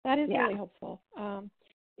 That is really helpful.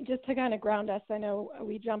 Just to kind of ground us, I know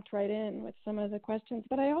we jumped right in with some of the questions,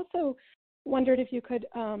 but I also wondered if you could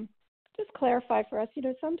just clarify for us.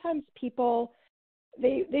 Sometimes people,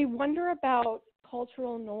 they wonder about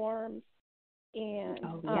cultural norms and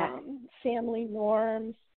family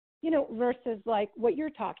norms, versus like what you're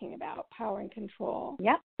talking about, power and control.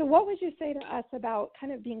 Yep. So what would you say to us about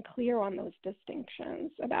kind of being clear on those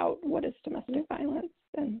distinctions about what is domestic violence?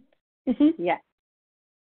 And Yes.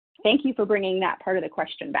 Thank you for bringing that part of the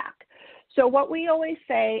question back. So what we always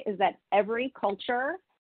say is that every culture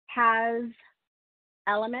has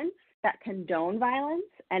elements that condone violence,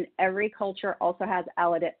 and every culture also has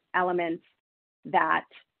elements that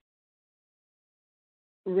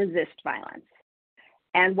resist violence.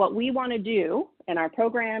 And what we want to do in our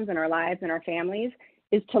programs, in our lives, in our families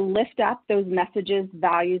is to lift up those messages,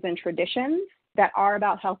 values, and traditions that are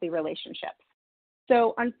about healthy relationships.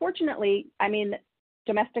 So unfortunately,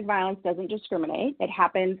 domestic violence doesn't discriminate. It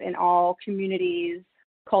happens in all communities,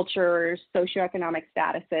 cultures, socioeconomic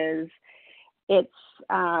statuses. It's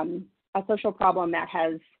a social problem that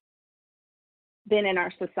has been in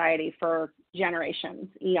our society for generations,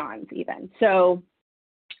 eons even. So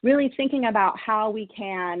really thinking about how we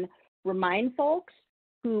can remind folks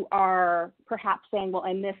who are perhaps saying, well,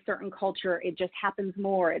 in this certain culture, it just happens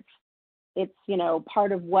more. It's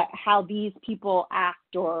part of how these people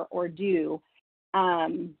act or do.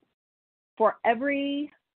 For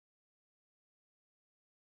every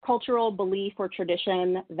cultural belief or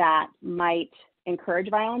tradition that might encourage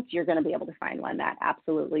violence, you're going to be able to find one that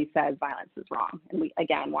absolutely says violence is wrong. And we,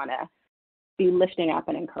 again, want to be lifting up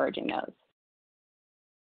and encouraging those.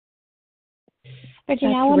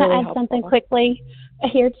 Virginia, I want to add something quickly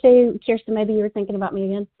here too. Kirsten, maybe you were thinking about me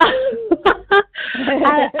again.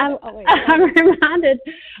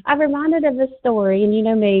 I'm reminded of a story, and you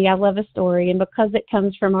know me, I love a story, and because it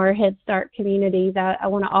comes from our Head Start community, that I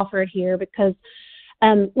want to offer it here because,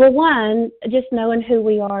 one, just knowing who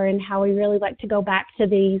we are and how we really like to go back to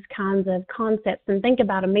these kinds of concepts and think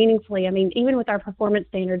about them meaningfully. Even with our performance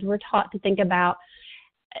standards, we're taught to think about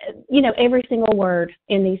every single word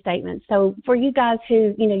in these statements. So for you guys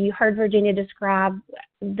who, you heard Virginia describe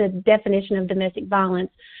the definition of domestic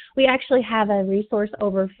violence, we actually have a resource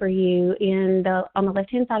over for you on the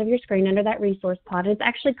left-hand side of your screen under that resource pod. It's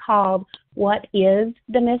actually called What is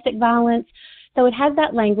Domestic Violence? So it has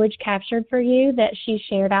that language captured for you that she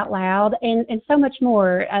shared out loud and so much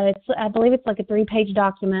more. I believe it's like a 3-page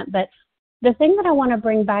document, but the thing that I want to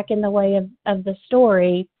bring back in the way of the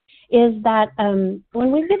story is that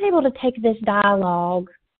when we've been able to take this dialogue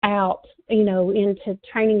out, into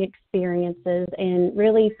training experiences and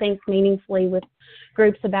really think meaningfully with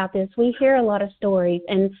groups about this, we hear a lot of stories.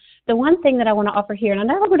 And the one thing that I want to offer here, and I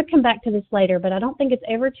know I'm going to come back to this later, but I don't think it's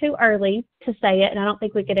ever too early to say it, and I don't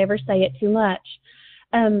think we could ever say it too much.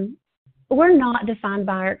 We're not defined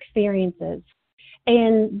by our experiences.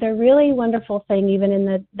 And the really wonderful thing, even in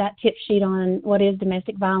that tip sheet on what is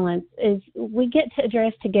domestic violence, is we get to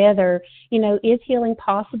address together, is healing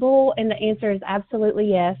possible? And the answer is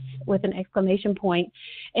absolutely yes, with an exclamation point.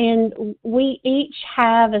 And we each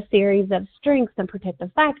have a series of strengths and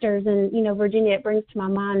protective factors. And, Virginia, it brings to my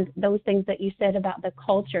mind those things that you said about the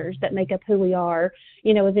cultures that make up who we are,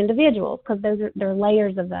 as individuals, because there are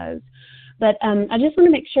layers of those. But I just want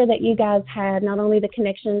to make sure that you guys had not only the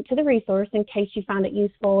connection to the resource in case you find it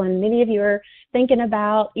useful, and many of you are thinking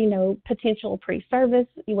about, potential pre-service,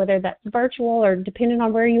 whether that's virtual or depending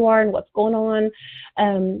on where you are and what's going on.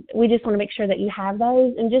 We just want to make sure that you have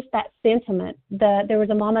those, and just that sentiment. There was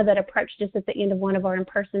a mama that approached us at the end of one of our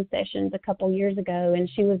in-person sessions a couple years ago, and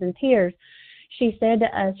she was in tears. She said to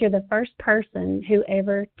us, "You're the first person who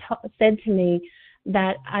ever said to me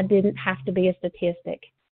that I didn't have to be a statistic.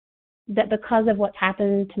 That because of what's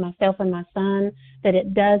happened to myself and my son, that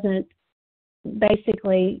it doesn't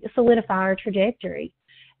basically solidify our trajectory,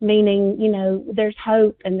 meaning, there's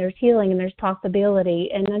hope and there's healing and there's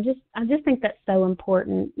possibility." And I just think that's so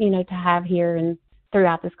important, to have here and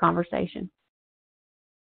throughout this conversation.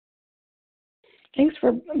 Thanks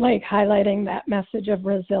for highlighting that message of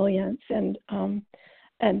resilience and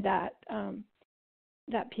that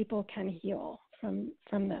people can heal from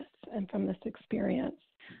this and from this experience.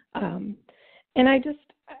 And I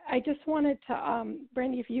just wanted to,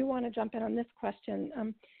 Brandy, if you want to jump in on this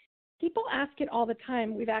question, people ask it all the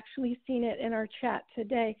time. We've actually seen it in our chat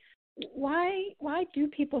today. Why do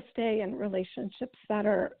people stay in relationships that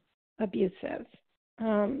are abusive,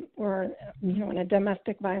 or in a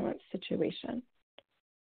domestic violence situation?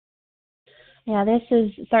 Yeah, this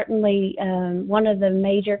is certainly one of the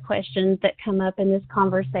major questions that come up in this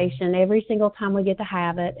conversation every single time we get to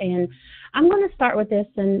have it. And I'm going to start with this,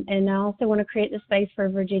 and I also want to create the space for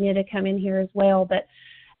Virginia to come in here as well. But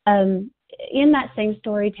in that same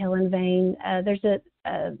storytelling vein, there's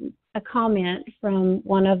a comment from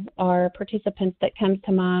one of our participants that comes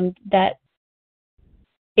to mind that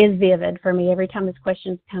is vivid for me every time this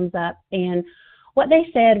question comes up. And what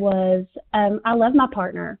they said was, "I love my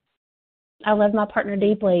partner. I love my partner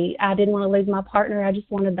deeply. I didn't want to lose my partner. I just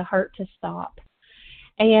wanted the hurt to stop."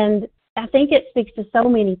 And I think it speaks to so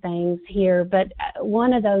many things here, but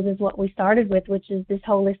one of those is what we started with, which is this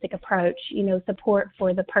holistic approach, support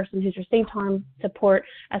for the person who's received harm, support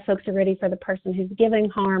as folks are ready for the person who's giving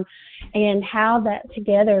harm, and how that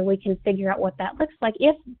together we can figure out what that looks like.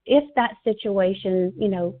 If that situation,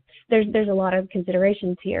 there's a lot of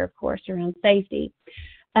considerations here, of course, around safety.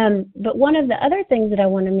 But one of the other things that I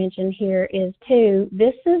want to mention here is, too,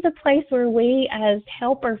 this is a place where we as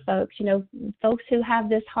helper folks, folks who have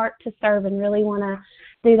this heart to serve and really want to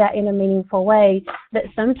do that in a meaningful way, that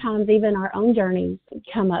sometimes even our own journeys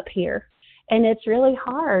come up here. And it's really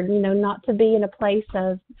hard, not to be in a place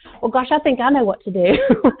of, well, gosh, I think I know what to do,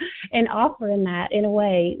 and offering that in a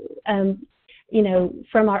way,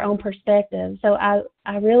 from our own perspective. So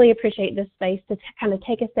I really appreciate this space to kind of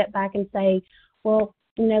take a step back and say, well,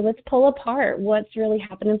 let's pull apart what's really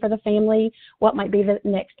happening for the family, what might be the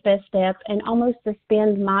next best step, and almost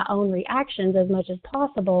suspend my own reactions as much as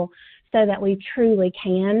possible so that we truly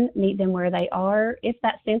can meet them where they are. If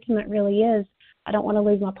that sentiment really is, I don't want to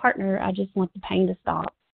lose my partner, I just want the pain to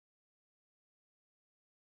stop.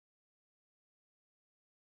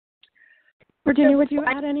 Virginia, would you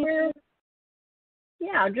add anything?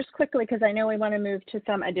 Yeah, just quickly, because I know we want to move to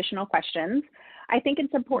some additional questions. I think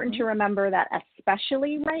it's important to remember that,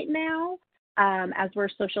 especially right now, as we're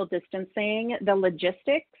social distancing, the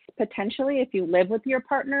logistics, potentially, if you live with your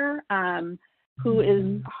partner who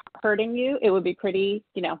is hurting you, it would be pretty,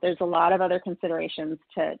 there's a lot of other considerations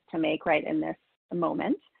to make right in this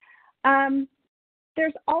moment.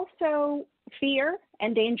 There's also fear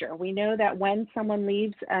and danger. We know that when someone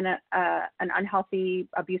leaves an unhealthy,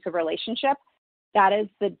 abusive relationship, that is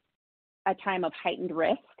a time of heightened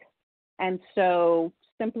risk. And so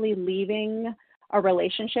simply leaving a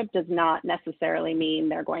relationship does not necessarily mean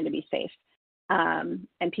they're going to be safe. And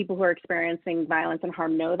people who are experiencing violence and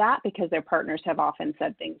harm know that, because their partners have often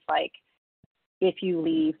said things like, "If you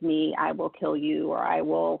leave me, I will kill you," or "I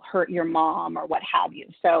will hurt your mom," or what have you.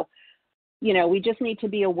 So, we just need to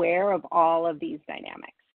be aware of all of these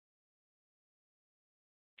dynamics.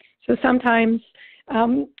 So sometimes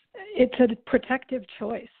it's a protective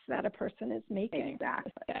choice that a person is making.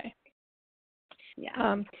 Exactly. Okay.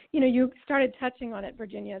 Yeah. You started touching on it,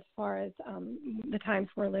 Virginia, as far as the times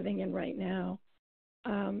we're living in right now.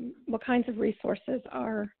 What kinds of resources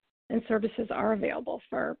and services are available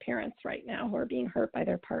for parents right now who are being hurt by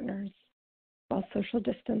their partners while social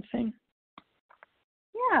distancing?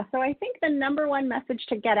 Yeah, so I think the number one message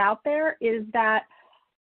to get out there is that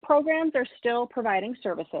programs are still providing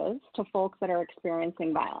services to folks that are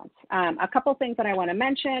experiencing violence. A couple things that I want to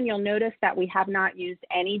mention. You'll notice that we have not used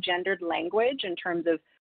any gendered language in terms of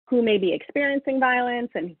who may be experiencing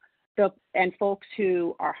violence and folks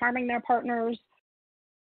who are harming their partners.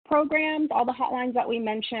 Programs, all the hotlines that we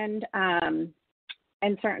mentioned,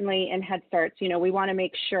 and certainly in Head Starts, we want to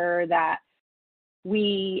make sure that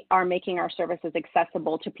we are making our services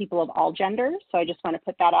accessible to people of all genders. So I just want to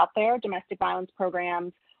put that out there. Domestic violence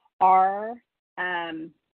programs are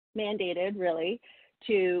mandated, really,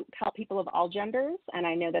 to help people of all genders, and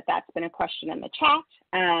I know that that's been a question in the chat.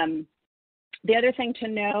 The other thing to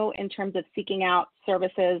know in terms of seeking out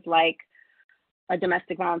services like a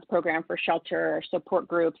domestic violence program for shelter or support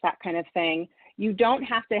groups, that kind of thing, you don't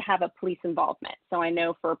have to have a police involvement. So I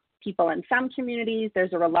know for people in some communities,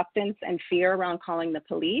 there's a reluctance and fear around calling the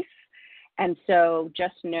police. And so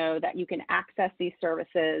just know that you can access these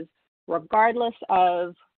services regardless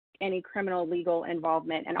of any criminal legal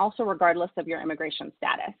involvement and also regardless of your immigration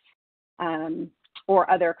status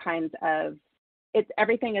or other kinds of,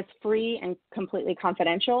 everything is free and completely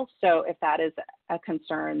confidential. So if that is a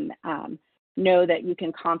concern, know that you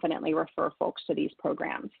can confidently refer folks to these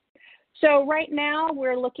programs. So right now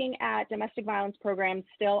we're looking at domestic violence programs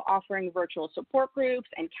still offering virtual support groups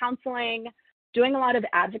and counseling, doing a lot of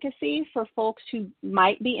advocacy for folks who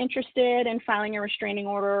might be interested in filing a restraining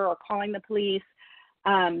order or calling the police.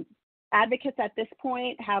 Advocates at this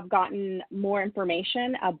point have gotten more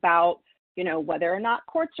information about, whether or not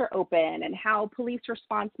courts are open and how police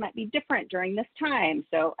response might be different during this time.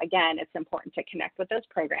 So again, it's important to connect with those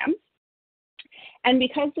programs. And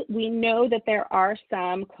because we know that there are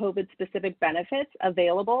some COVID-specific benefits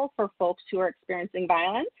available for folks who are experiencing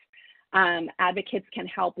violence, advocates can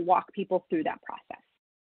help walk people through that process.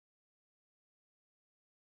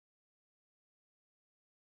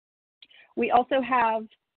 We also have,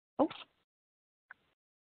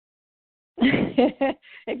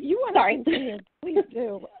 if you want to continue, please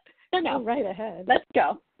do. No. Go right ahead. Let's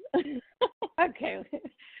go. Okay.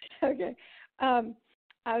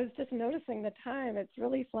 I was just noticing the time. It's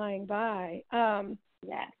really flying by.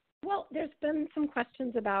 Yes. Well, there's been some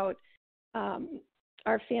questions about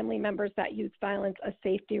our family members that use violence, a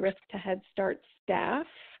safety risk to Head Start staff.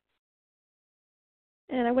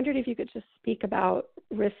 And I wondered if you could just speak about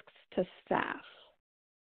risks to staff.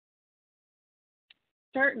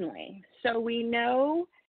 Certainly. So we know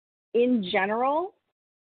in general,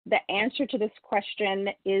 the answer to this question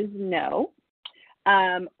is no.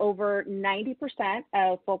 Over 90%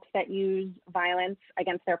 of folks that use violence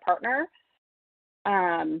against their partner,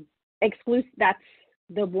 that's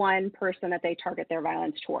the one person that they target their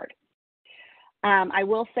violence toward. I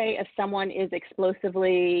will say if someone is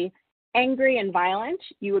explosively angry and violent,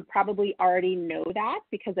 you would probably already know that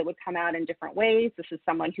because it would come out in different ways. This is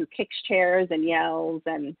someone who kicks chairs and yells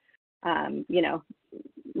and,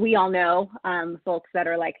 we all know folks that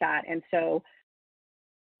are like that. And so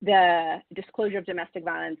the disclosure of domestic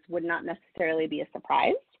violence would not necessarily be a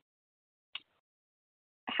surprise.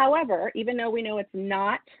 However, even though we know it's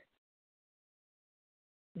not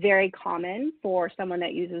very common for someone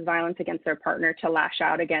that uses violence against their partner to lash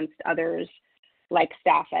out against others, like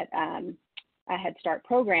staff at a Head Start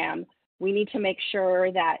program, we need to make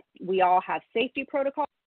sure that we all have safety protocols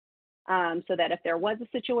so that if there was a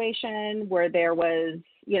situation where there was,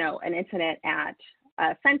 an incident at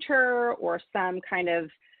a center or some kind of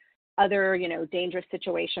other, dangerous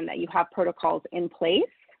situation, that you have protocols in place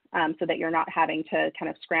so that you're not having to kind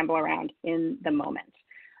of scramble around in the moment.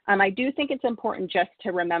 I do think it's important just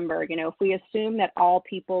to remember, if we assume that all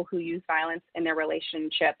people who use violence in their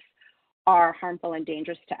relationships are harmful and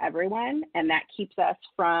dangerous to everyone, and that keeps us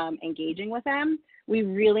from engaging with them, we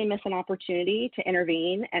really miss an opportunity to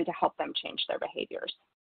intervene and to help them change their behaviors.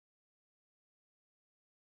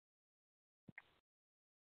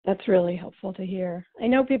 That's really helpful to hear. I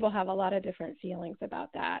know people have a lot of different feelings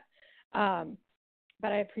about that,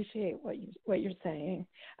 but I appreciate what you're saying.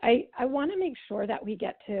 I want to make sure that we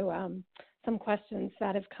get to some questions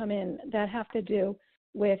that have come in that have to do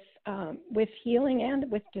with healing and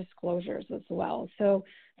with disclosures as well. So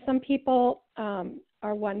some people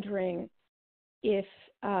are wondering if,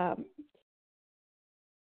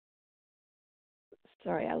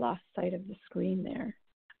 sorry, I lost sight of the screen there.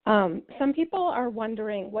 Some people are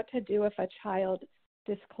wondering what to do if a child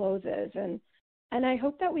discloses, and I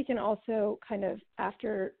hope that we can also kind of,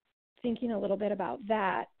 after thinking a little bit about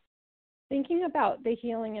that, thinking about the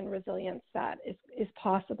healing and resilience that is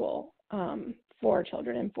possible for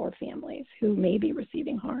children and for families who may be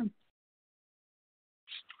receiving harm.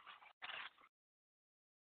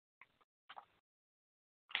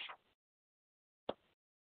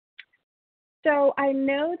 So I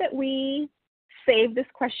know that we saved this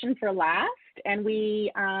question for last, and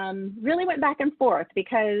we really went back and forth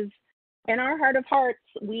because in our heart of hearts,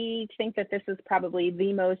 we think that this is probably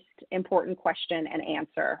the most important question and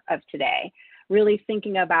answer of today, really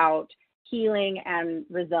thinking about healing and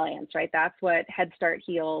resilience, right? That's what Head Start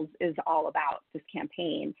Heals is all about, this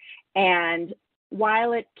campaign. And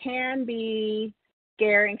while it can be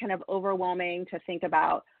scary and kind of overwhelming to think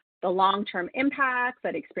about the long-term impacts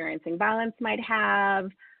that experiencing violence might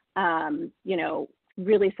have, you know,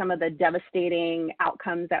 really some of the devastating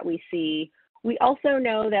outcomes that we see, we also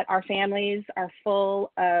know that our families are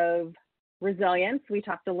full of resilience. We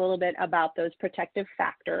talked a little bit about those protective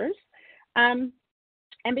factors. And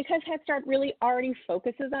because Head Start really already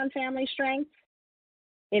focuses on family strength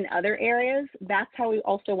in other areas, that's how we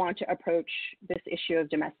also want to approach this issue of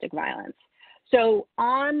domestic violence. So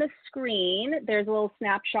on the screen, there's a little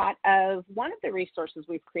snapshot of one of the resources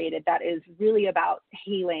we've created that is really about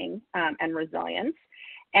healing and resilience.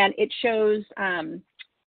 And it shows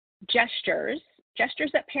gestures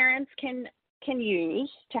that parents can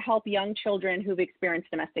use to help young children who've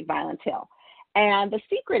experienced domestic violence heal. And the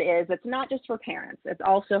secret is it's not just for parents, it's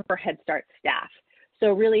also for Head Start staff.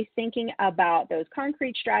 So really thinking about those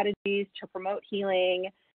concrete strategies to promote healing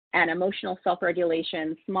and emotional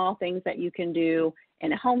self-regulation, small things that you can do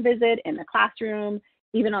in a home visit, in the classroom,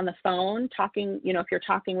 even on the phone, talking, you know, if you're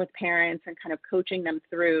talking with parents and kind of coaching them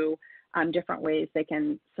through different ways they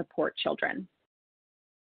can support children.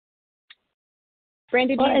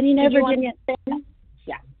 Brandy, well, and you know, Virginia,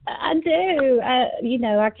 yeah, I do. You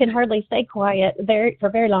know, I can hardly stay quiet for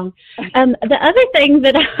very long. The other thing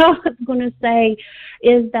that I was going to say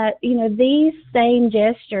is that, you know, these same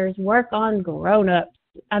gestures work on grown-ups.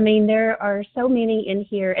 I mean, there are so many in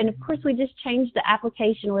here. And of course, we just changed the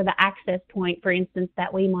application or the access point, for instance,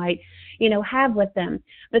 that we might, you know, have with them.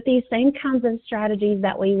 But these same kinds of strategies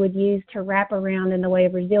that we would use to wrap around in the way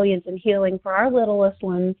of resilience and healing for our littlest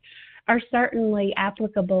ones are certainly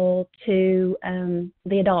applicable to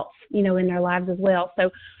the adults, you know, in their lives as well. So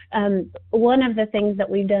one of the things that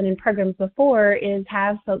we've done in programs before is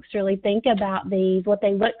have folks really think about these, what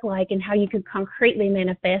they look like, and how you could concretely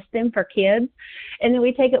manifest them for kids. And then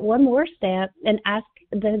we take it one more step and ask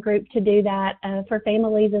the group to do that for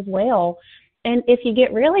families as well. And if you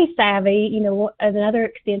get really savvy, you know, another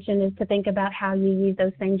extension is to think about how you use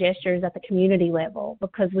those same gestures at the community level,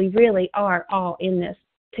 because we really are all in this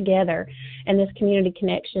together, and this community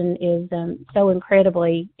connection is so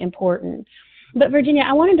incredibly important. But Virginia,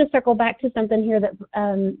 I wanted to circle back to something here that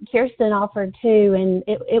Kirsten offered too, and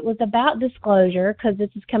it was about disclosure, because this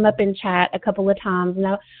has come up in chat a couple of times, and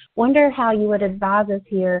I wonder how you would advise us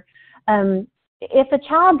here. If a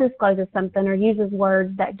child discloses something or uses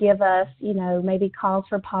words that give us, you know, maybe cause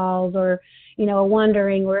for pause, or, you know, a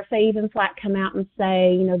wondering, or if they even flat come out and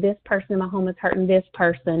say, you know, this person in my home is hurting this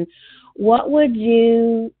person, how would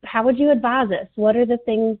you advise us? What are the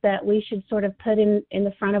things that we should sort of put in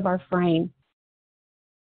the front of our frame?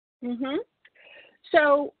 Mm-hmm.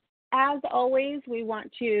 So as always, we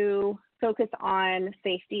want to focus on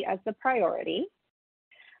safety as the priority.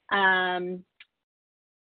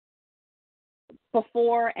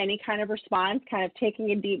 Before any kind of response, kind of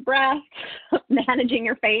taking a deep breath, managing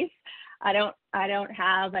your face. I don't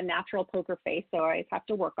have a natural poker face, so I always have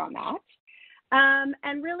to work on that.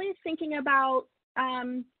 And really thinking about,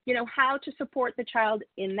 you know, how to support the child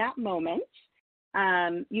in that moment.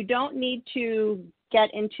 You don't need to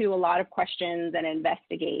get into a lot of questions and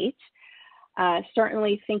investigate.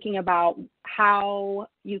 Certainly thinking about how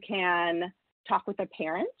you can talk with a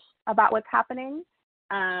parent about what's happening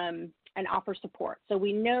and offer support. So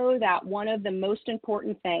we know that one of the most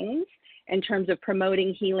important things in terms of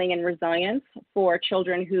promoting healing and resilience for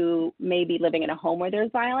children who may be living in a home where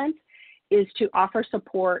there's violence is to offer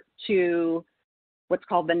support to what's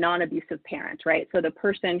called the non-abusive parent, right? So the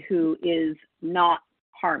person who is not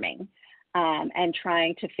harming and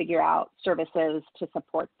trying to figure out services to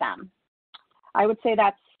support them. I would say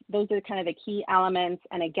those are kind of the key elements.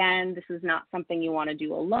 And again, this is not something you want to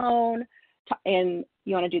do alone. And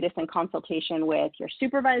you want to do this in consultation with your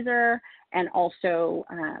supervisor, and also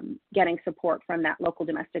getting support from that local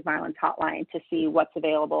domestic violence hotline to see what's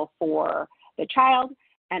available for the child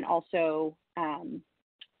and also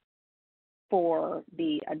for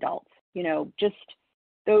the adults. You know, just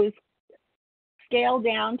those scale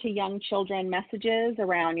down to young children messages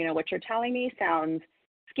around, you know, what you're telling me sounds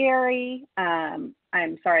scary.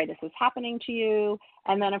 I'm sorry this is happening to you.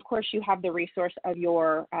 And then, of course, you have the resource of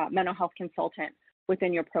your mental health consultant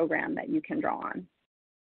within your program that you can draw on.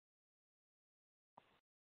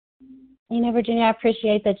 Virginia, I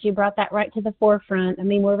appreciate that you brought that right to the forefront. I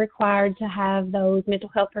mean, we're required to have those mental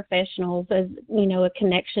health professionals as, a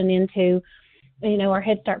connection into, our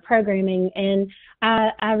Head Start programming. And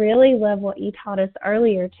I really love what you taught us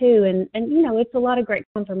earlier, too. And it's a lot of great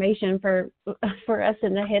confirmation for us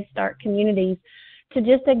in the Head Start communities to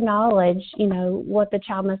just acknowledge, what the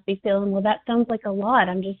child must be feeling. Well, that sounds like a lot.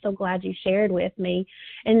 I'm just so glad you shared with me.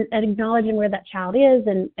 And acknowledging where that child is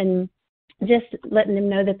and just letting them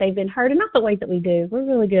know that they've been heard, and not the way that we do. We're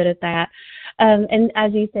really good at that. And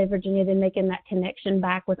as you said, Virginia, then making that connection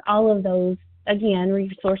back with all of those, again,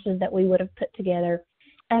 resources that we would have put together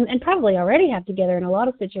and probably already have together in a lot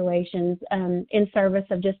of situations in service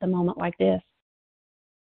of just a moment like this.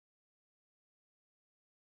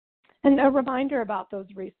 And a reminder about those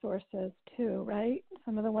resources too, right?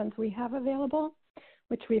 Some of the ones we have available,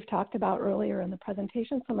 which we've talked about earlier in the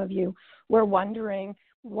presentation. Some of you were wondering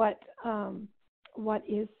what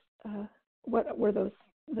were those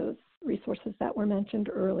resources that were mentioned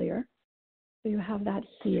earlier. So you have that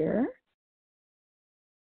here.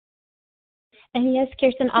 And yes,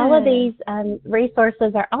 Kirsten, all of these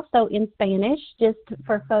resources are also in Spanish, just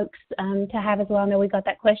for folks to have as well. I know we got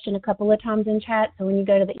that question a couple of times in chat, so when you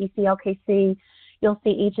go to the ECLKC, you'll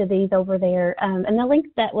see each of these over there. And the link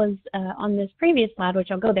that was on this previous slide,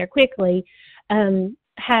 which I'll go there quickly,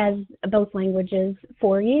 has both languages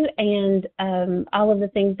for you, and all of the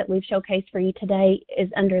things that we've showcased for you today is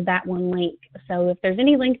under that one link. So if there's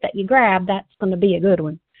any link that you grab, that's going to be a good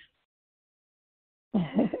one.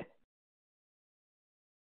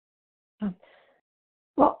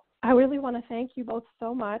 Well, I really want to thank you both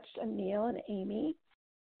so much, Neil and Amy,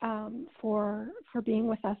 for being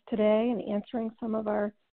with us today and answering some of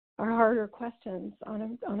our harder questions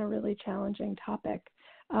on a really challenging topic.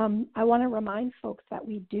 I want to remind folks that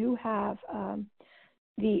we do have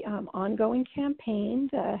the ongoing campaign,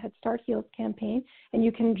 the Head Start Heals campaign, and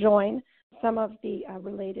you can join some of the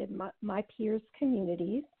related My Peers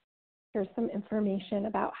communities. There's some information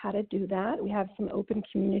about how to do that. We have some open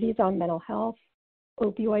communities on mental health,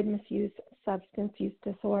 opioid misuse, substance use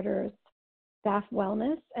disorders, staff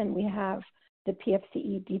wellness, and we have the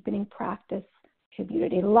PFCE deepening practice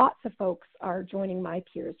community. Lots of folks are joining My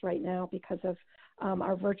Peers right now because of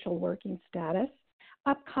our virtual working status.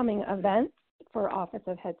 Upcoming events for Office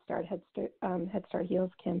of Head Start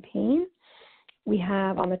Heals campaign. We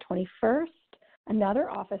have on the 21st another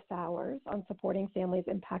office hours on supporting families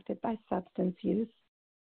impacted by substance use.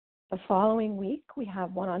 The following week, we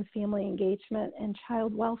have one on family engagement and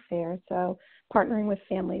child welfare, so partnering with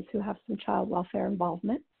families who have some child welfare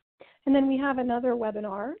involvement. And then we have another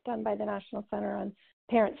webinar done by the National Center on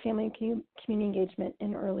Parent, Family, and Community Engagement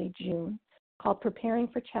in early June called Preparing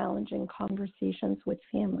for Challenging Conversations with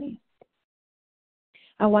Families.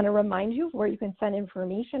 I want to remind you of where you can send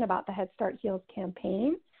information about the Head Start Heals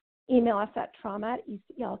campaign. Email us at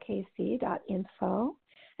trauma@eclkc.info.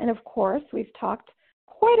 And of course, we've talked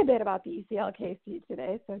quite a bit about the ECLKC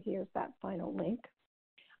today, so here's that final link.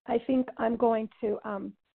 I think I'm going to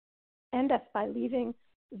end us by leaving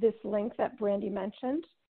this link that Brandy mentioned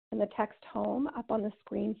in the text home up on the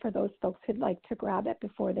screen for those folks who'd like to grab it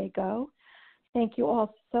before they go. Thank you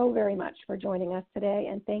all so very much for joining us today,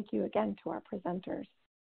 and thank you again to our presenters.